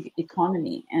 Pretty big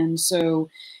economy. And so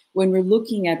when we're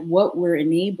looking at what we're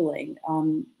enabling,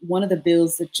 one of the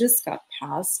bills that just got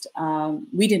passed,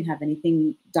 we didn't have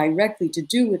anything directly to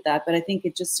do with that, but I think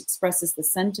it just expresses the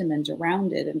sentiment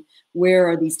around it and where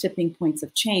are these tipping points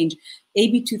of change.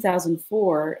 AB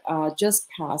 2004 just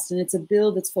passed, and it's a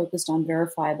bill that's focused on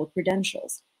verifiable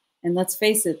credentials. And let's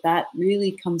face it, that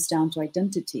really comes down to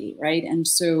identity, right? And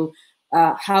so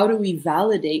how do we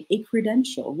validate a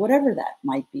credential, whatever that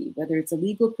might be, whether it's a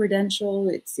legal credential,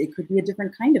 it could be a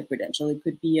different kind of credential, it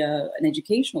could be an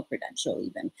educational credential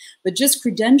even, but just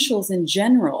credentials in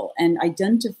general and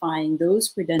identifying those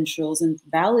credentials and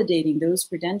validating those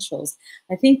credentials.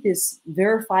 I think this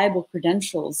verifiable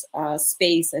credentials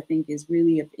space, I think, is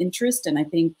really of interest. And I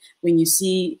think when you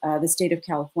see the state of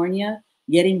California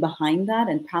getting behind that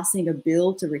and passing a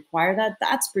bill to require that,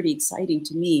 that's pretty exciting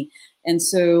to me. And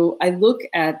so I look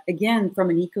at, again,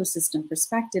 from an ecosystem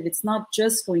perspective, it's not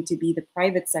just going to be the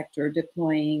private sector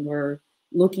deploying or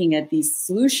looking at these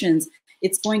solutions.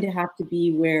 It's going to have to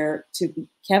be where, to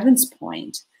Kevin's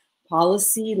point,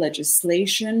 policy,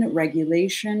 legislation,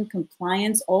 regulation,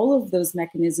 compliance, all of those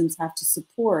mechanisms have to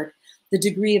support the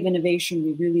degree of innovation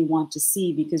we really want to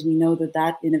see, because we know that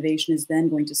that innovation is then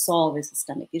going to solve a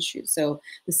systemic issue. So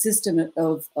the system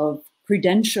of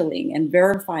credentialing and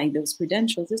verifying those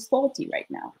credentials is faulty right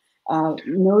now.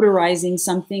 Notarizing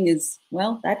something is,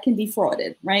 well, that can be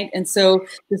frauded, right? And so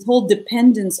this whole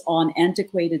dependence on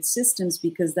antiquated systems,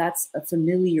 because that's a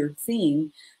familiar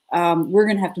thing, we're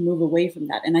going to have to move away from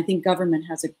that. And I think government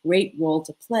has a great role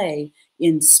to play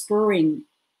in spurring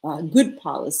good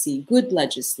policy, good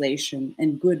legislation,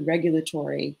 and good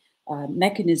regulatory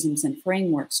mechanisms and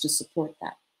frameworks to support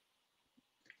that.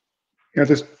 Yeah,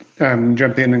 just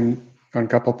jump in on a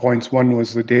couple of points. One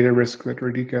was the data risk that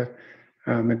Radhika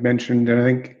had mentioned, and I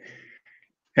think,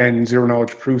 and zero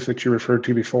knowledge proof that you referred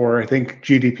to before. I think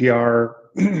GDPR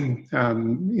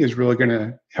is really going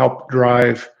to help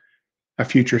drive a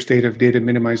future state of data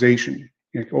minimization.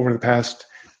 Over the past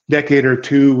decade or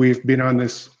two, we've been on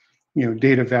this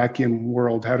data vacuum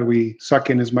world. How do we suck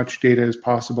in as much data as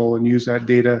possible and use that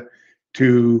data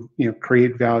to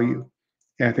create value?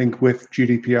 And I think with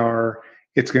GDPR,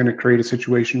 it's going to create a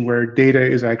situation where data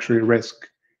is actually a risk.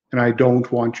 And I don't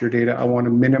want your data. I want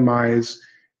to minimize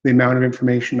the amount of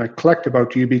information I collect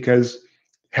about you, because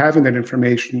having that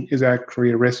information is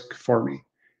actually a risk for me.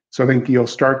 So I think you'll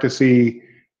start to see,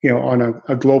 on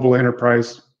a global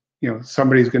enterprise,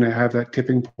 somebody's going to have that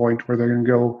tipping point where they're going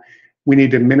to go, we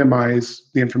need to minimize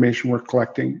the information we're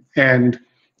collecting, and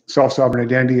self-sovereign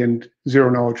identity and zero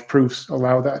knowledge proofs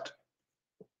allow that.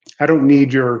 I don't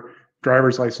need your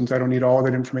driver's license. I don't need all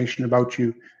that information about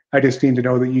you. I just need to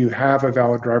know that you have a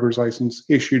valid driver's license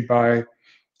issued by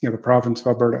the province of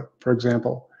Alberta, for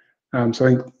example. So I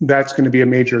think that's going to be a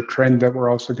major trend that we're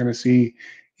also going to see.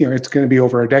 It's going to be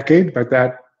over a decade, but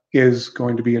that is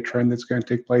going to be a trend that's going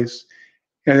to take place.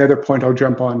 And the other point I'll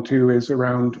jump on to is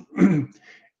around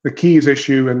the keys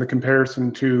issue and the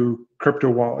comparison to crypto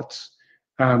wallets.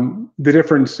 The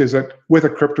difference is that with a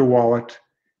crypto wallet,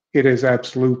 it is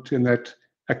absolute in that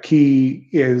a key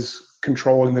is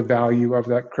controlling the value of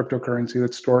that cryptocurrency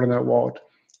that's stored in that wallet,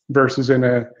 versus in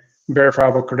a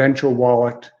verifiable credential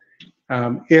wallet,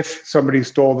 if somebody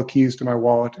stole the keys to my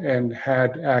wallet and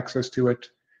had access to it,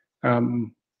 I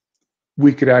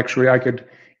could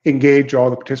engage all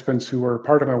the participants who were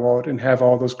part of my wallet and have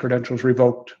all those credentials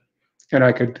revoked, and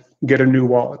I could get a new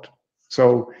wallet.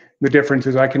 So the difference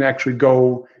is I can actually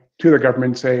go to the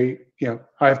government and say,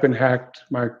 I've been hacked,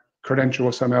 my credential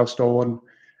was somehow stolen,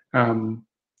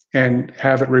 and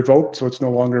have it revoked so it's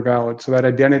no longer valid. So that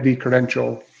identity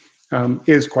credential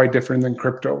is quite different than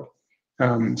crypto.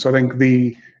 So I think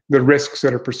the risks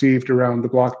that are perceived around the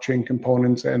blockchain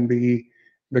components and the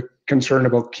concern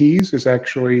about keys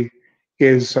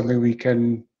is something we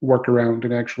can work around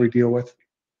and actually deal with.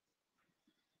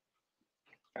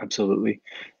 Absolutely.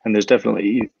 And there's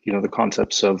definitely, the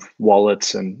concepts of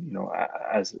wallets, and,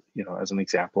 as, as an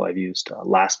example, I've used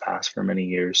LastPass for many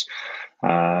years,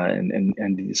 and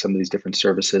some of these different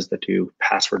services that do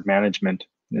password management.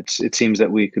 It seems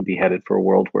that we could be headed for a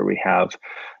world where we have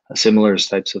similar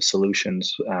types of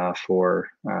solutions for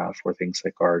things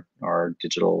like our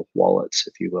digital wallets,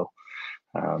 if you will.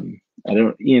 I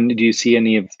don't, Ian, do you see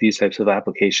any of these types of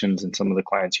applications in some of the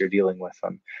clients you're dealing with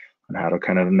on how to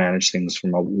kind of manage things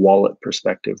from a wallet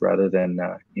perspective rather than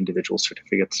individual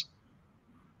certificates?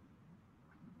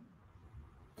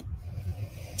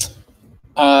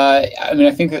 I mean,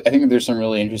 I think there's some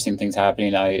really interesting things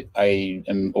happening. I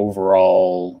am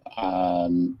overall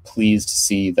pleased to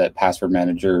see that password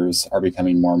managers are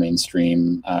becoming more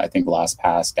mainstream. I think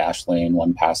LastPass, Dashlane,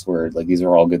 1Password, like these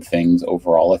are all good things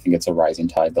overall. I think it's a rising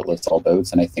tide that lifts all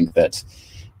boats, and I think that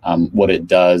what it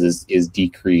does is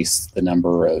decrease the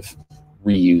number of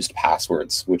reused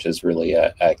passwords, which is really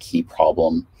a key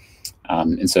problem.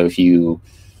 And so if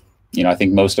I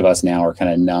think most of us now are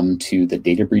kind of numb to the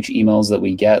data breach emails that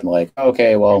we get, like,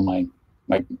 okay, well, my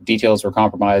details were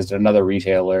compromised at another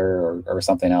retailer or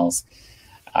something else.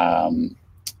 The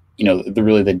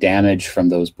damage from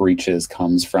those breaches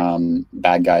comes from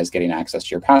bad guys getting access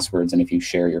to your passwords. And if you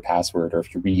share your password, or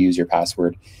if you reuse your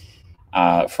password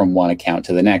from one account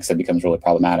to the next, that becomes really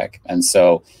problematic. And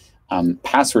so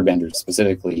password vendors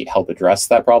specifically help address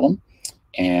that problem,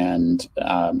 and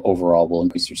overall will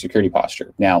increase your security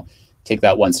posture. Now, take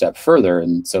that one step further,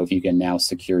 and so if you can now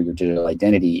secure your digital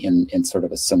identity in sort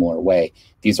of a similar way,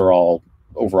 these are all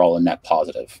overall a net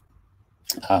positive.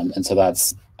 And so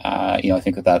that's I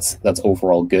think that's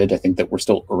overall good. I think that we're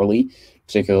still early,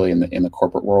 particularly in the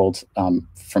corporate world,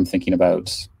 from thinking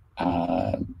about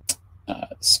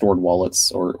stored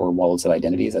wallets or wallets of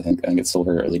identities. I think it's still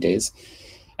very early days.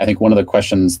 I think one of the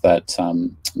questions that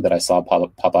I saw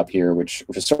pop up here, which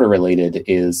is sort of related,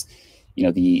 is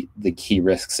the key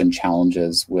risks and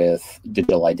challenges with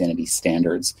digital identity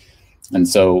standards. And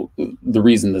so the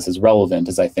reason this is relevant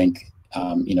is I think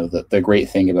the great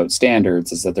thing about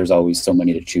standards is that there's always so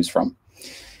many to choose from,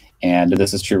 and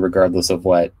this is true regardless of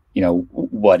what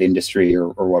industry or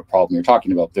what problem you're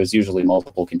talking about. There's usually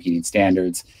multiple competing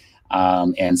standards.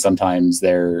 And sometimes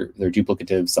they're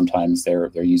duplicative, sometimes they're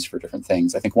used for different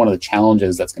things. I think one of the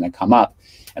challenges that's going to come up,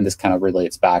 and this kind of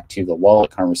relates back to the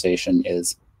wallet conversation,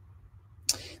 is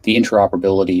the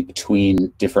interoperability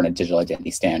between different digital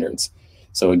identity standards.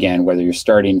 So again, whether you're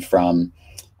starting from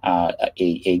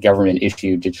a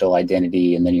government-issued digital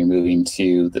identity, and then you're moving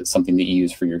to something that you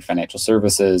use for your financial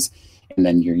services, and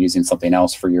then you're using something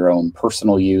else for your own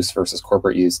personal use versus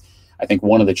corporate use, I think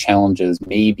one of the challenges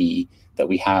may be that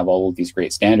we have all of these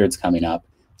great standards coming up,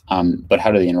 but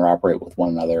how do they interoperate with one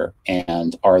another?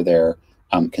 And are there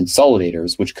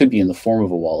consolidators, which could be in the form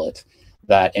of a wallet,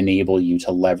 that enable you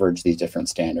to leverage these different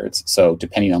standards? So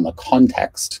depending on the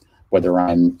context, whether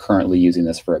I'm currently using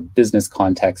this for a business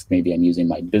context, maybe I'm using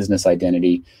my business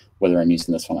identity, whether I'm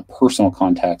using this from a personal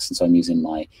context, and so I'm using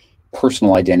my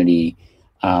personal identity,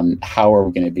 how are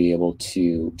we going to be able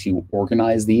to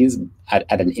organize these at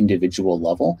an individual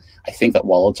level? I think that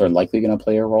wallets are likely going to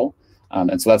play a role.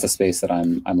 And so that's a space that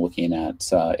I'm looking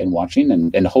at and watching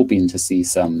and hoping to see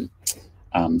some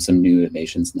new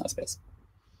innovations in that space.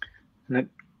 I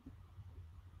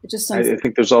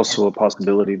think there's also a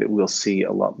possibility that we'll see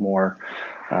a lot more,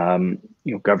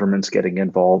 governments getting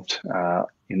involved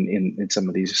in some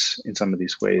of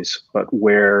these ways. But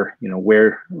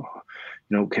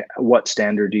what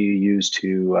standard do you use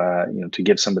to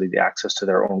give somebody the access to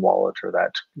their own wallet, or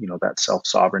that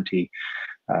self-sovereignty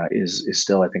is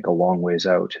still, I think, a long ways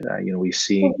out. We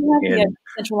see the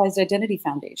Centralized Identity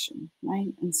Foundation,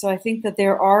 right? And so I think that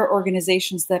there are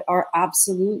organizations that are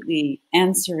absolutely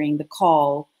answering the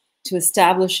call to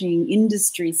establishing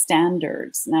industry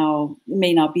standards. Now, it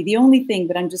may not be the only thing,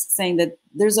 but I'm just saying that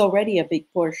there's already a big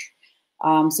push.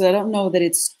 So I don't know that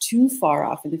it's too far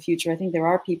off in the future. I think there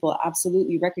are people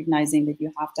absolutely recognizing that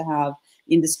you have to have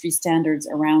industry standards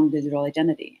around digital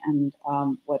identity and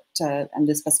and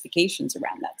the specifications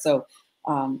around that. So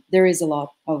there is a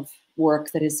lot of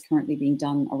work that is currently being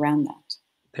done around that.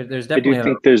 There's definitely a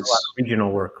lot of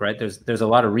regional work, right? There's a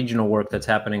lot of regional work that's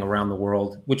happening around the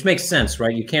world, which makes sense,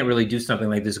 right? You can't really do something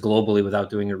like this globally without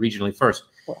doing it regionally first.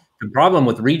 Well, the problem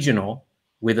with regional,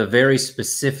 with a very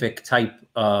specific type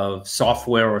of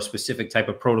software or specific type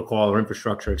of protocol or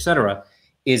infrastructure, et cetera,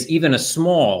 is even a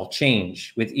small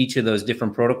change with each of those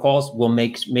different protocols will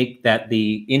make that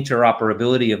the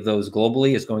interoperability of those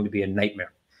globally is going to be a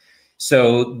nightmare.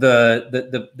 So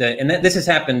this has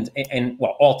happened in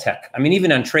all tech. I mean,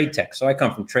 even on trade tech. So I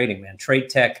come from trading, man. Trade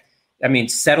tech I mean,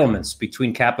 settlements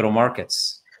between capital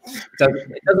markets.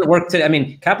 It doesn't work today. I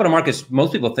mean, capital markets,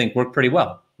 most people think work pretty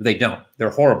well. They don't.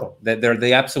 They're horrible. They're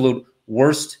the absolute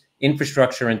worst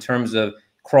infrastructure in terms of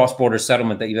cross-border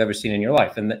settlement that you've ever seen in your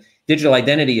life. And the digital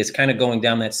identity is kind of going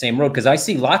down that same road, because I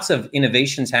see lots of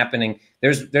innovations happening.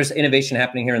 There's innovation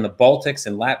happening here in the Baltics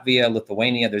and Latvia,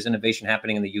 Lithuania. There's innovation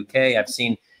happening in the UK. I've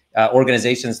seen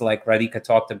organizations like Radhika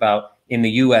talked about in the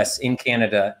US, in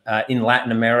Canada, in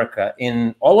Latin America,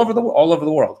 in all over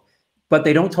the world, but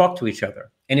they don't talk to each other.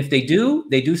 And if they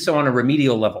do so on a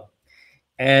remedial level.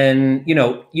 And, you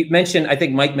know, you mentioned, I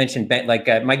think Mike mentioned,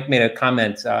 Mike made a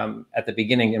comment at the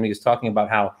beginning, and he was talking about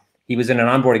how he was in an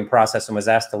onboarding process and was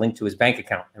asked to link to his bank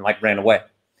account and like ran away.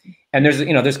 And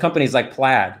there's companies like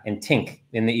Plaid and Tink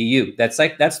in the EU. That's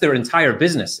their entire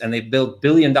business. And they build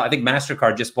I think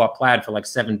MasterCard just bought Plaid for like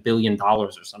 $7 billion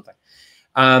or something.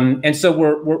 And so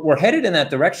we're headed in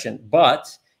that direction. But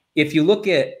if you look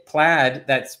at Plaid,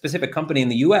 that specific company in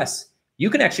the US, you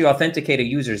can actually authenticate a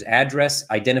user's address,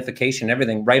 identification,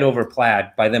 everything right over Plaid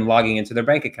by them logging into their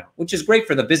bank account, which is great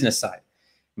for the business side.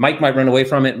 Mike might run away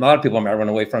from it. A lot of people might run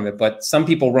away from it, but some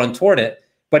people run toward it.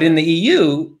 But in the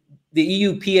EU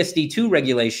PSD2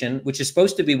 regulation, which is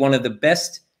supposed to be one of the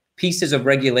best pieces of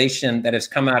regulation that has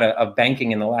come out of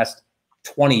banking in the last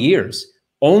 20 years,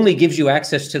 only gives you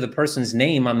access to the person's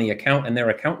name on the account and their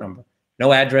account number.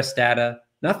 No address data,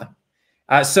 nothing.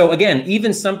 So again,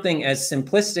 even something as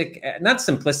simplistic, not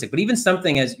simplistic, but even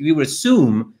something as you would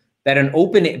assume that an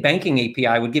open banking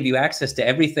API would give you access to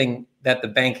everything that the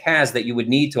bank has that you would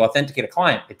need to authenticate a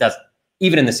client. It doesn't,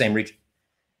 even in the same region.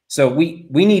 So we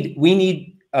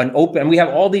need an open, and we have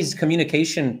all these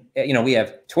communication, you know, we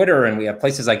have Twitter and we have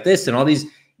places like this and all these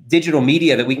digital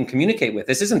media that we can communicate with.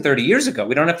 This isn't 30 years ago.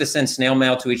 We don't have to send snail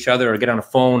mail to each other or get on a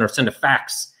phone or send a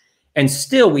fax. And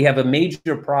still we have a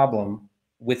major problem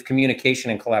with communication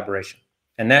and collaboration.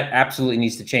 And that absolutely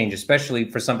needs to change, especially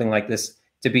for something like this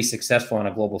to be successful on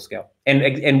a global scale.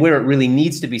 And where it really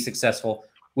needs to be successful,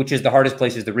 which is the hardest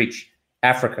places to reach,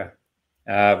 Africa,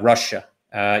 Russia,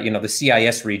 you know, the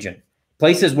CIS region,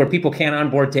 places where people can't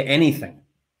onboard to anything,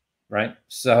 right?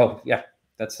 So yeah,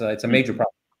 it's a major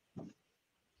problem.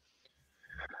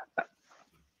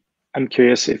 I'm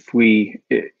curious if you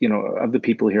know, of the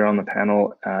people here on the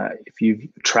panel, if you've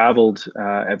traveled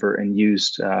ever and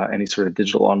used any sort of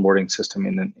digital onboarding system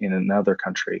in another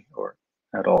country or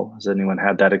at all. Has anyone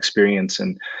had that experience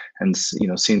and you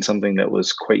know, seen something that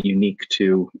was quite unique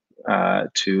to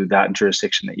that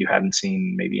jurisdiction that you hadn't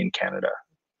seen maybe in Canada?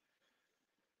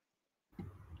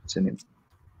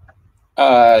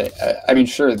 I mean,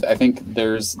 sure. I think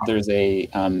there's a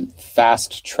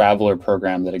fast traveler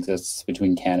program that exists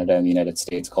between Canada and the United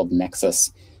States called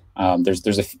Nexus.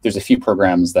 There's a few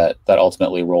programs that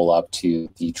ultimately roll up to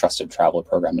the Trusted Traveler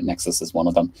program, and Nexus is one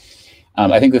of them.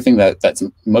 I think the thing that's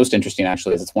most interesting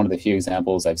actually is it's one of the few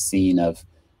examples I've seen of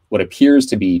what appears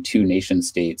to be two nation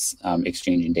states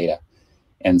exchanging data.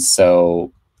 And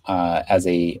so as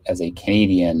a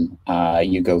Canadian,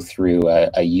 you go through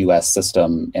a US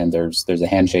system and there's a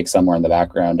handshake somewhere in the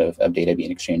background of data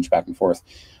being exchanged back and forth,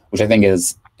 which I think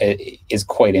is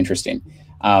quite interesting.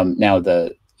 Now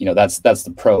that's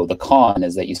the pro. The con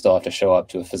is that you still have to show up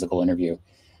to a physical interview.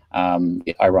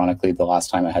 Ironically, the last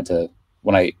time I had to,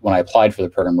 when I applied for the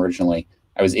program originally,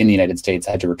 I was in the United States.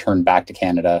 I had to return back to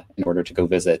Canada in order to go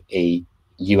visit a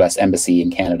US embassy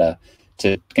in Canada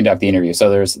to conduct the interview. So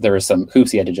there were some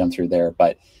hoops you had to jump through there,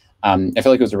 but I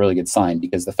feel like it was a really good sign,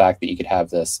 because the fact that you could have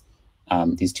this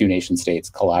these two nation states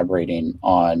collaborating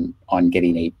on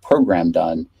getting a program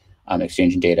done,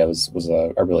 exchanging data was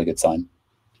a really good sign.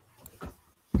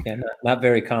 Yeah, not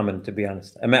very common, to be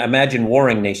honest. Imagine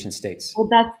warring nation states. Well,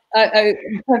 that's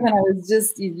Kevin,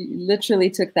 you literally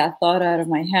took that thought out of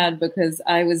my head, because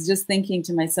I was just thinking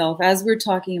to myself, as we're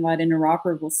talking about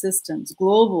interoperable systems,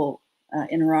 global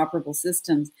interoperable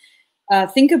systems,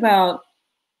 think about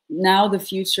now the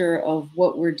future of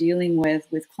what we're dealing with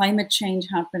climate change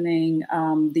happening,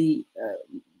 the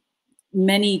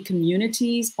many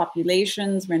communities,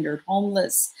 populations rendered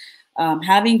homeless,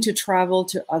 having to travel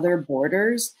to other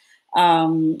borders,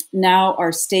 now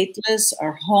are stateless,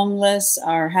 are homeless,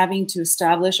 are having to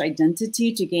establish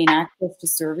identity to gain access to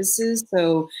services.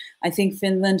 So I think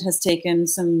Finland has taken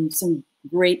some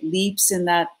great leaps in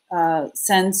that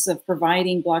sense of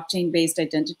providing blockchain-based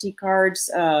identity cards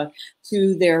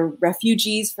to their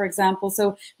refugees, for example.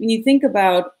 So when you think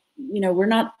about, we're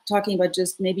not talking about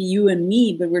just maybe you and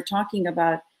me, but we're talking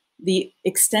about the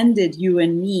extended you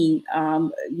and me,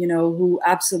 who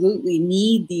absolutely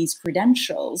need these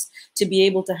credentials to be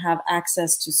able to have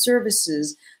access to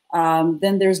services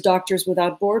Then there's Doctors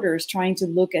Without Borders trying to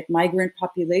look at migrant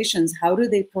populations. How do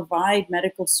they provide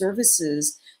medical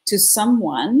services to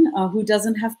someone who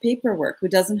doesn't have paperwork, who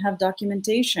doesn't have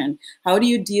documentation? How do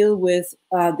you deal with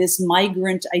this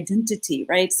migrant identity,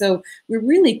 right? So we're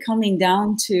really coming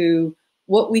down to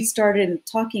what we started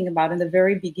talking about in the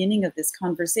very beginning of this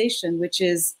conversation, which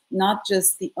is not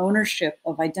just the ownership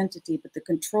of identity, but the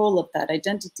control of that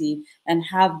identity, and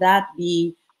have that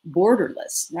be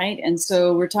borderless, right? And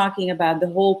so we're talking about the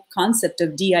whole concept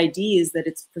of DID is that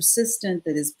it's persistent,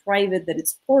 that it's private, that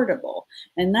it's portable.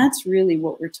 And that's really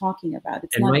what we're talking about.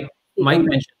 It's and not Mike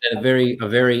mentioned a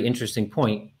very interesting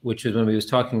point, which is when we was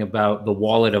talking about the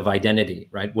wallet of identity,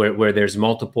 right? Where there's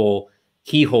multiple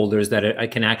key holders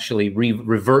that can actually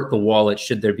revert the wallet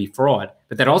should there be fraud.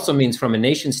 But that also means from a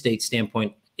nation state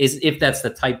standpoint, is if that's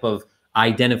the type of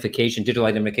identification, digital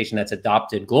identification that's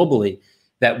adopted globally,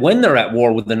 that when they're at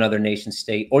war with another nation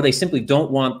state, or they simply don't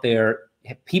want their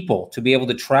people to be able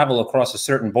to travel across a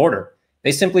certain border,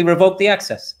 they simply revoke the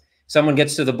access. Someone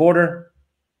gets to the border,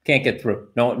 can't get through,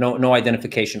 no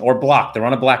identification, or blocked, they're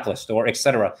on a blacklist, or et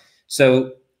cetera.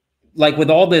 So like with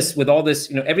all this,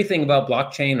 everything about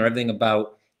blockchain or everything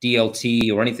about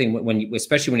DLT or anything,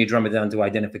 especially when you drum it down to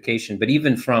identification, but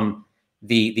even from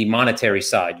the monetary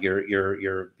side,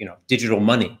 your digital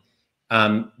money.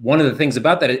 One of the things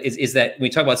about that is that when we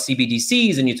talk about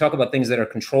CBDCs and you talk about things that are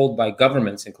controlled by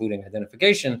governments, including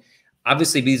identification,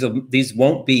 obviously these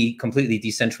won't be completely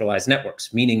decentralized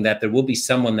networks, meaning that there will be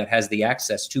someone that has the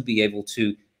access to be able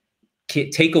to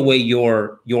take away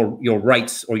your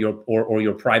rights or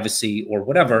your privacy or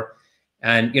whatever.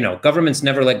 And governments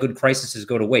never let good crises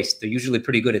go to waste. They're usually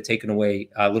pretty good at taking away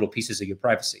little pieces of your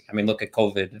privacy. I mean, look at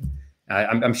COVID.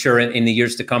 I'm sure in the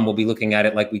years to come, we'll be looking at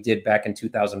it like we did back in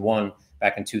 2001,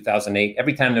 back in 2008.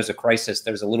 Every time there's a crisis,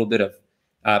 there's a little bit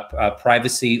of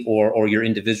privacy or your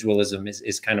individualism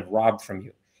is kind of robbed from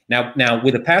you. Now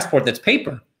with a passport that's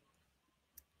paper,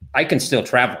 I can still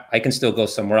travel. I can still go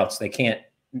somewhere else. They can't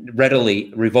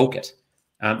readily revoke it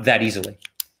that easily.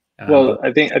 Well,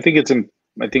 I think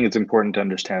it's important to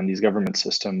understand these government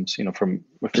systems. If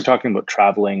we're talking about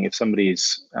traveling, if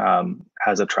somebody's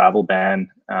has a travel ban,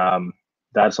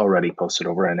 that's already posted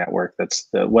over a network. That's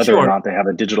whether or not they have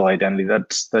a digital identity.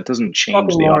 That doesn't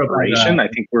change the operation. I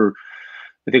think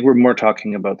we're more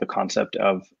talking about the concept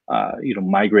of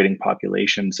migrating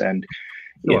populations. And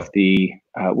if the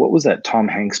what was that Tom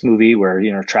Hanks movie where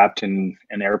you're trapped in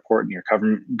an airport and your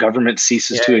government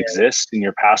ceases to exist and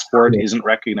your passport isn't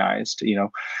recognized, it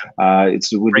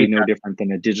would be no different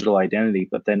than a digital identity.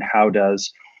 But then how does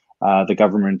the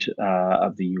government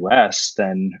of the US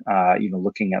then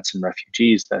looking at some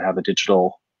refugees that have a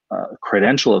digital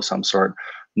credential of some sort,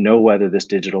 know whether this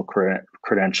digital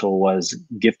credential was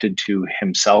gifted to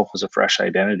himself as a fresh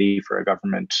identity for a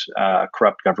government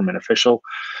corrupt government official,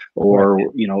 or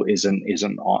is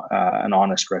an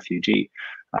honest refugee.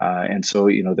 And so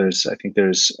I think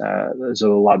there's a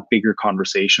lot bigger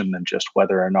conversation than just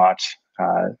whether or not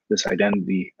this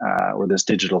identity or this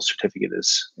digital certificate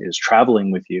is traveling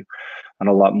with you, and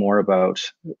a lot more about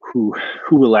who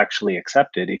will actually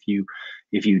accept it if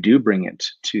you do bring it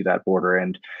to that border.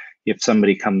 And if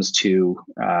somebody comes to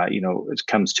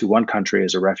one country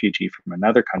as a refugee from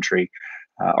another country,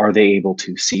 are they able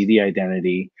to see the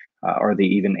identity? Are they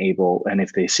even able? And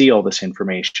if they see all this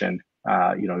information,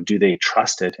 do they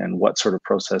trust it? And what sort of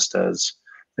process does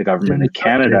the government of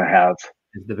Canada have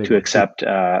to accept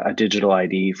a digital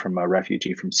ID from a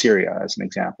refugee from Syria, as an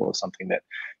example of something that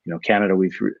Canada,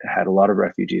 we've had a lot of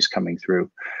refugees coming through,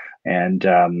 and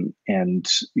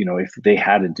if they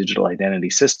had a digital identity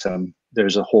system,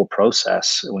 there's a whole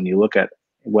process when you look at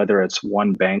whether it's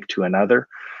one bank to another,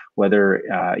 whether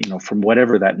from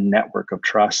whatever that network of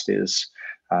trust is.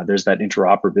 There's that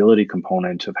interoperability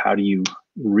component of how do you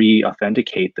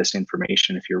re-authenticate this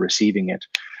information if you're receiving it.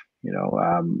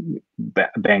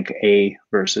 Bank A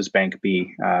versus Bank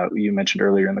B. You mentioned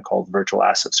earlier in the call, the virtual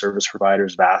asset service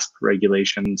providers, VASP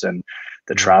regulations, and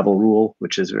the travel rule,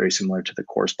 which is very similar to the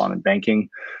correspondent banking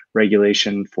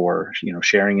regulation for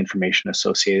sharing information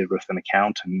associated with an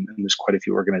account. And there's quite a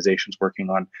few organizations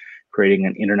working on creating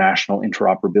an international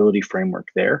interoperability framework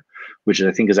there, which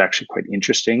I think is actually quite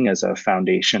interesting as a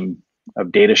foundation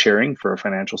of data sharing for a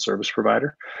financial service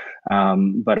provider.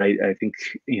 But I think,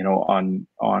 on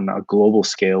a global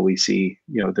scale, we see,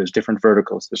 there's different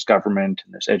verticals. There's government,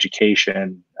 and there's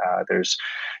education, there's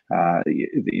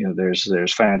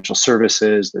financial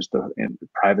services, there's the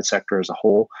private sector as a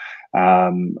whole,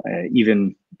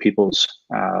 even people's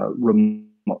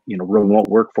remote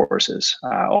workforces,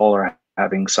 all are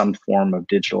having some form of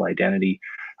digital identity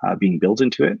being built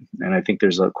into it. And I think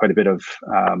there's quite a bit of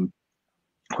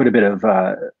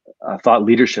thought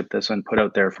leadership that's been put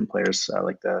out there from players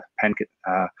like the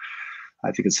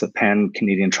I think it's the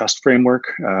Pan-Canadian Trust Framework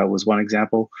was one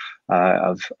example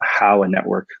of how a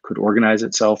network could organize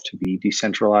itself to be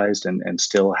decentralized and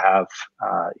still have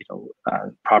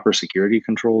proper security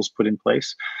controls put in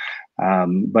place.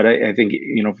 But I think,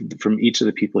 from each of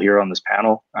the people here on this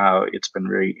panel, it's been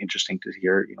very interesting to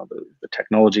hear, the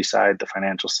technology side, the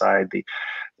financial side, the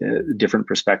different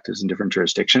perspectives in different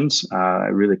jurisdictions. I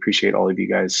really appreciate all of you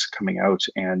guys coming out,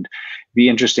 and be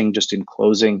interesting just in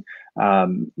closing.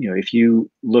 If you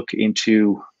look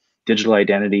into digital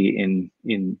identity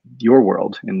in your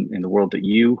world, in the world that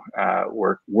you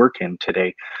work in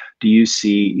today, do you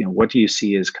see, what do you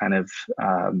see as kind of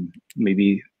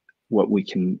maybe what we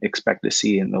can expect to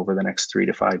see over the next 3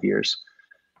 to 5 years?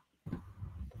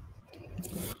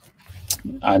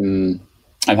 I'm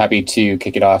happy to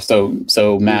kick it off.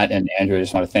 So Matt and Andrew, I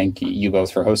just want to thank you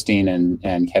both for hosting,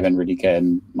 and Kevin, Radhika,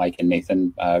 and Mike and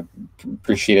Nathan.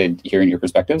 Appreciated hearing your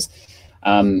perspectives.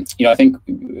 I think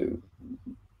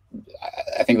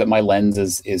that my lens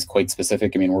is quite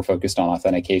specific. I mean, we're focused on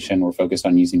authentication. We're focused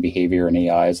on using behavior and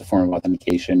AI as a form of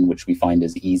authentication, which we find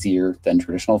is easier than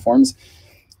traditional forms.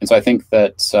 And so I think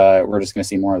that we're just going to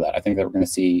see more of that. I think that we're going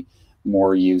to see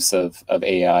more use of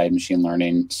AI and machine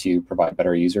learning to provide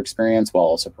better user experience while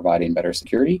also providing better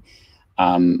security.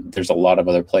 There's a lot of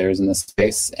other players in this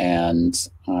space, and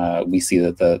we see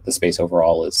that the space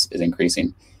overall is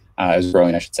increasing, is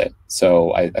growing, I should say.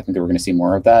 So I think that we're going to see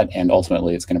more of that, and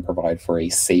ultimately it's going to provide for a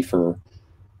safer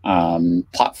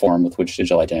platform with which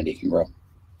digital identity can grow.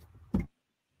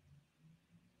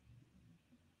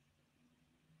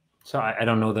 So I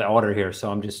don't know the order here, so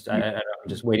I'm just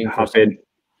waiting for hop in.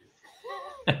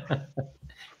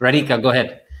 Radhika, go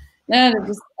ahead. No,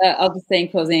 I'll just say in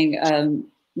closing,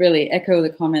 really echo the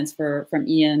comments from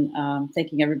Ian,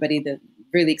 thanking everybody. The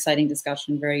really exciting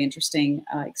discussion, very interesting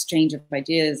exchange of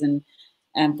ideas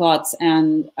and thoughts.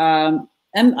 And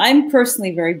I'm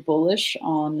personally very bullish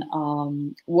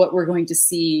on what we're going to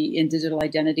see in digital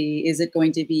identity. Is it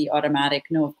going to be automatic?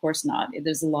 No, of course not.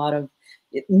 There's a lot of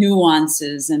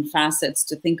nuances and facets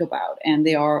to think about, and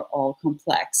they are all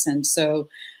complex. And so,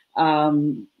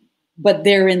 but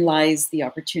therein lies the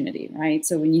opportunity, right?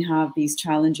 So when you have these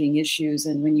challenging issues,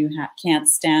 and when you can't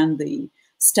stand the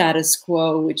status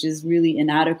quo, which is really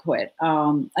inadequate,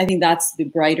 I think that's the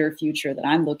brighter future that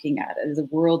I'm looking at. The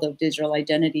world of digital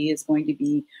identity is going to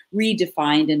be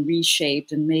redefined and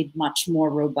reshaped and made much more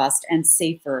robust and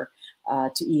safer,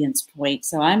 to Ian's point.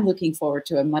 So I'm looking forward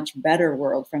to a much better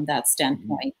world from that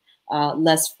standpoint.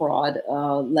 Less fraud,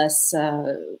 less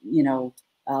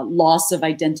loss of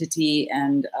identity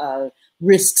and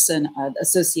risks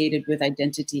associated with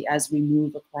identity as we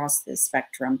move across this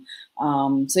spectrum.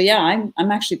 So yeah,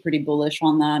 I'm actually pretty bullish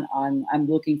on that. I'm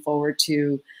looking forward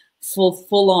to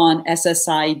full on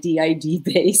SSI DID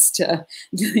based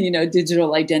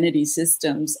digital identity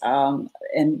systems,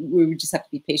 and we just have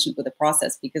to be patient with the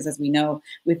process, because as we know,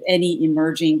 with any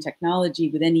emerging technology,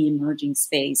 with any emerging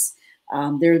space,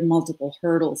 there are multiple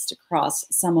hurdles to cross.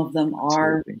 Some of them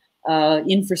are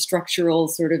infrastructural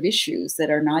sort of issues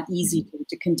that are not easy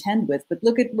to contend with. But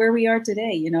look at where we are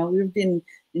today. We've been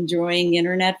enjoying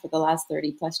internet for the last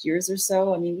 30 plus years or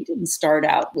so. I mean, we didn't start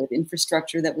out with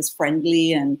infrastructure that was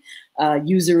friendly and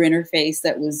user interface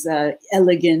that was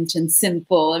elegant and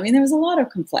simple. I mean, there was a lot of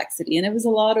complexity, and it was a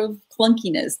lot of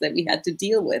clunkiness that we had to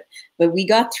deal with, but we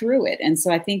got through it. And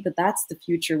so I think that that's the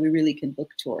future we really can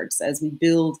look towards as we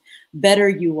build better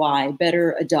UI,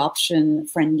 better adoption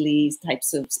friendly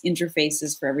types of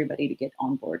interfaces for everybody to get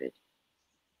onboarded.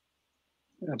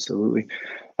 Absolutely.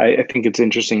 I think it's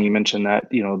interesting you mentioned that,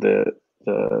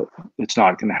 it's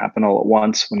not going to happen all at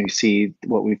once. When you see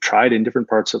what we've tried in different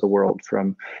parts of the world,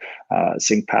 from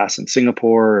SyncPass in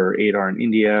Singapore, or ADAR in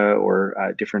India, or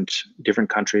different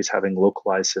countries having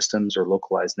localized systems or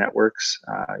localized networks,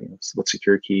 what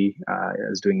SecureKey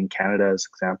is doing in Canada as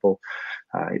an example,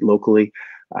 locally.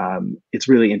 It's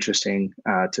really interesting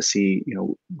to see,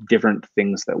 different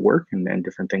things that work and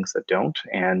different things that don't,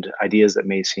 and ideas that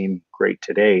may seem great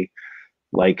today,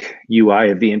 like UI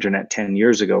of the internet 10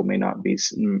 years ago, may not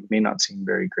seem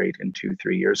very great in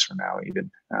 2-3 years from now,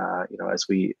 even, as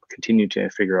we continue to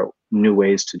figure out new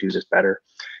ways to do this better,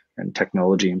 and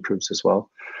technology improves as well.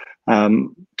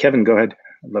 Kevin, go ahead.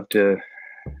 I'd love to.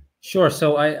 Sure.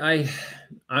 So I'm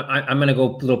going to go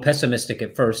a little pessimistic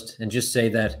at first and just say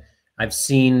that I've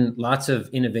seen lots of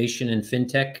innovation in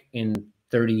fintech in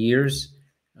 30 years.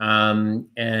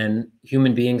 And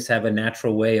human beings have a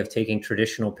natural way of taking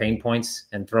traditional pain points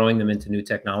and throwing them into new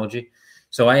technology.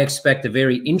 So I expect a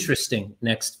very interesting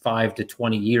next 5 to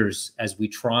 20 years as we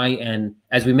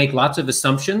make lots of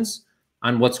assumptions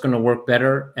on what's going to work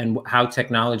better and how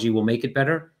technology will make it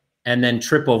better, and then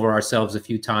trip over ourselves a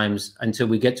few times until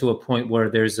we get to a point where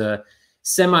there's a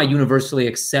semi-universally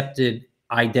accepted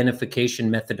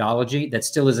identification methodology that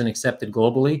still isn't accepted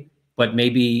globally, but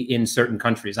maybe in certain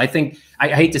countries. I think, I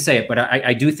hate to say it, but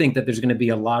I do think that there's going to be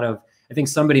a lot of, I think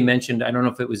somebody mentioned, I don't know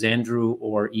if it was Andrew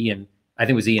or Ian, I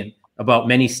think it was Ian, about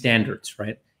many standards,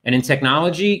 right? And in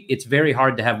technology, it's very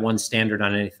hard to have one standard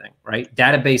on anything, right?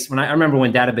 Database, I remember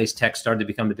when database tech started to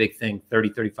become the big thing 30,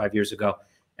 35 years ago.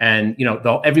 And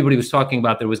everybody was talking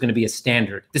about there was going to be a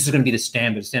standard. This is going to be the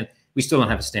standard. We still don't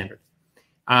have a standard.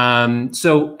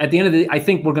 So at the end of the day, I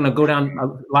think we're going to go down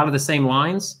a lot of the same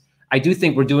lines. I do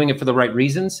think we're doing it for the right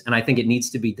reasons, and I think it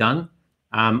needs to be done.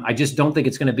 I just don't think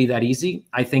it's going to be that easy.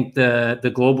 I think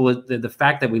the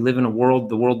fact that we live in the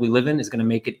world we live in is going to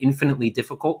make it infinitely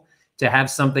difficult to have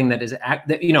something that is,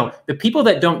 the people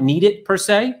that don't need it per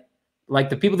se, like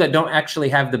the people that don't actually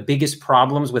have the biggest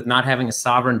problems with not having a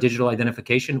sovereign digital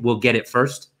identification will get it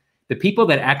first. The people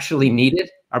that actually need it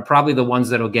are probably the ones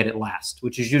that'll get it last,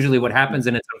 which is usually what happens,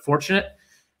 and it's unfortunate.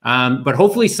 But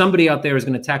hopefully somebody out there is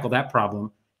going to tackle that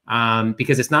problem,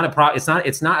 because it's not a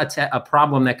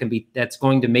problem that's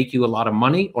going to make you a lot of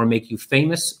money or make you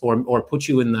famous or put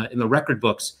you in the record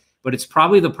books. But it's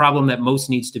probably the problem that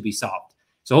most needs to be solved.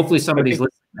 So hopefully somebody's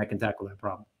listening that can tackle that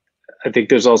problem. I think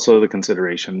there's also the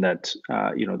consideration that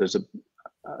there's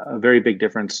a very big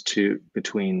difference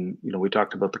between we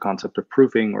talked about the concept of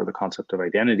proofing or the concept of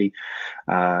identity,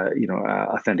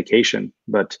 authentication,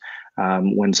 but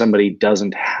when somebody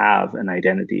doesn't have an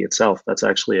identity itself, that's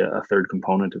actually a third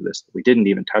component of this that we didn't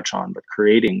even touch on, but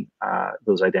creating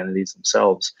those identities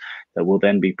themselves that will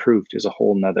then be proofed is a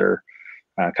whole nother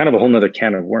kind of a whole nother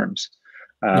can of worms.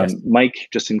 Yes. Mike,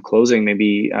 just in closing,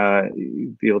 maybe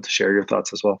be able to share your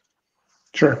thoughts as well.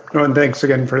 Sure. No, and thanks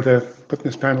again for putting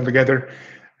this panel together.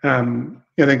 I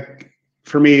think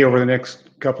for me, over the next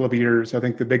couple of years, I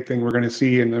think the big thing we're going to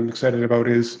see, and I'm excited about,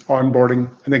 is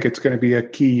onboarding. I think it's going to be a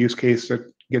key use case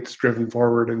that gets driven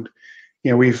forward. And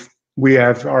we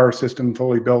have our system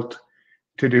fully built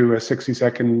to do a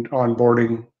 60-second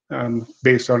onboarding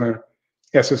based on a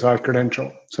SSI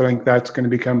credential. So I think that's going to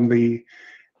become the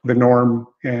norm.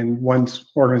 And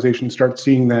once organizations start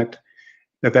seeing that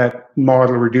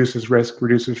model reduces risk,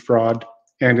 reduces fraud,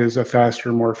 and is a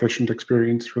faster, more efficient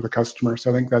experience for the customer. So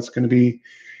I think that's going to be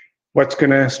what's going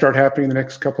to start happening in the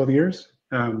next couple of years.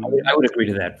 I would agree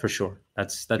to that for sure.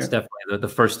 That's definitely the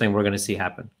first thing we're going to see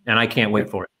happen, and I can't wait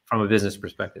for it from a business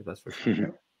perspective. That's for sure. Yeah.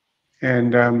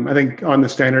 And I think on the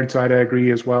standard side, I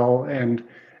agree as well. And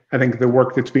I think the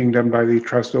work that's being done by the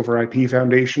Trust Over IP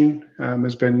Foundation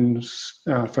has been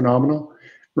phenomenal.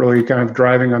 Really kind of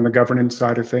driving on the governance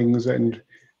side of things and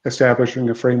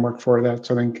establishing a framework for that.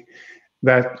 So I think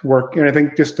that work, and I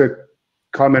think just to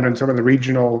comment on some of the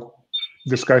regional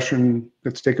discussion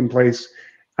that's taken place,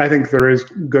 I think there is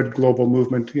good global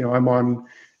movement. I'm on,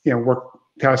 work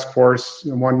task force,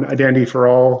 one Identity for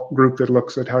All group that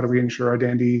looks at how do we ensure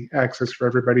identity access for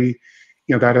everybody.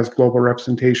 That has global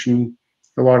representation.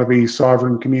 A lot of the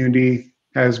sovereign community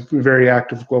has very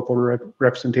active global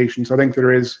representation. So I think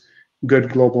there is good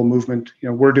global movement.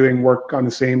 We're doing work on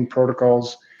the same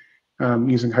protocols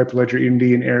using Hyperledger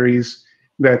Unity and Aries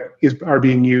that are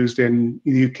being used in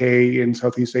the UK, in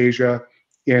Southeast Asia,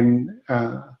 in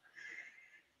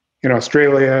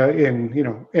Australia,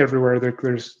 in everywhere.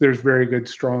 There's very good,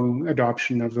 strong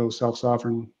adoption of those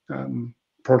self-sovereign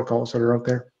protocols that are out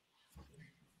there.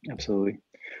 Absolutely.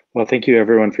 Well, thank you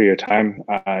everyone for your time.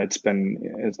 I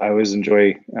always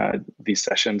enjoy these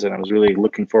sessions, and I was really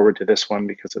looking forward to this one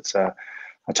because it's a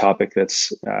topic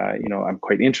that's I'm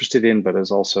quite interested in, but is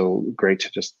also great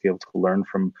to just be able to learn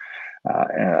from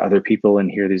other people and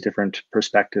hear these different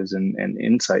perspectives and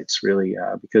insights, really,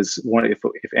 because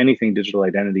if anything, digital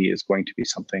identity is going to be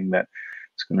something that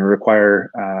is going to require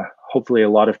hopefully a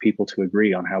lot of people to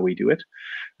agree on how we do it,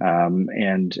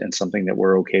 and something that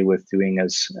we're okay with doing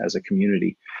as a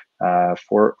community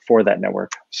for that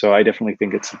network. So I definitely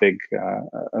think it's a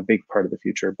big part of the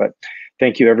future. But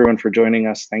thank you everyone for joining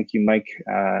us. Thank you, Mike,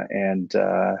 and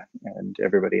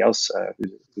everybody else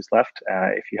who's left.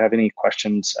 If you have any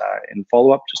questions in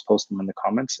follow-up, just post them in the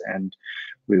comments, and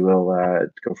we will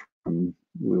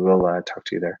talk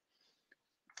to you there.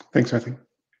 Thanks, Matthew.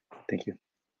 Thank you.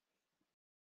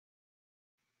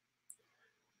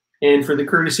 And for the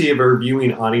courtesy of our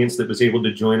viewing audience that was able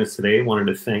to join us today, I wanted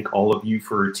to thank all of you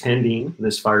for attending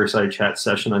this fireside chat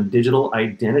session on digital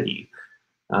identity.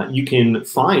 You can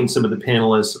find some of the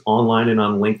panelists online and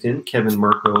on LinkedIn. Kevin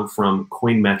Mirko from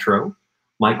CoinMetro,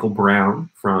 Michael Brown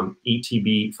from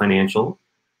ETB Financial,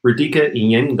 Radhika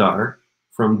Iyengar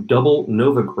from Double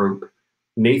Nova Group,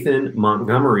 Nathan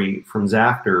Montgomery from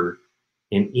Zafter,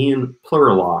 and Ian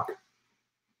Pluralock.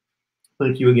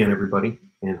 Thank you again, everybody,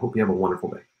 and hope you have a wonderful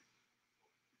day.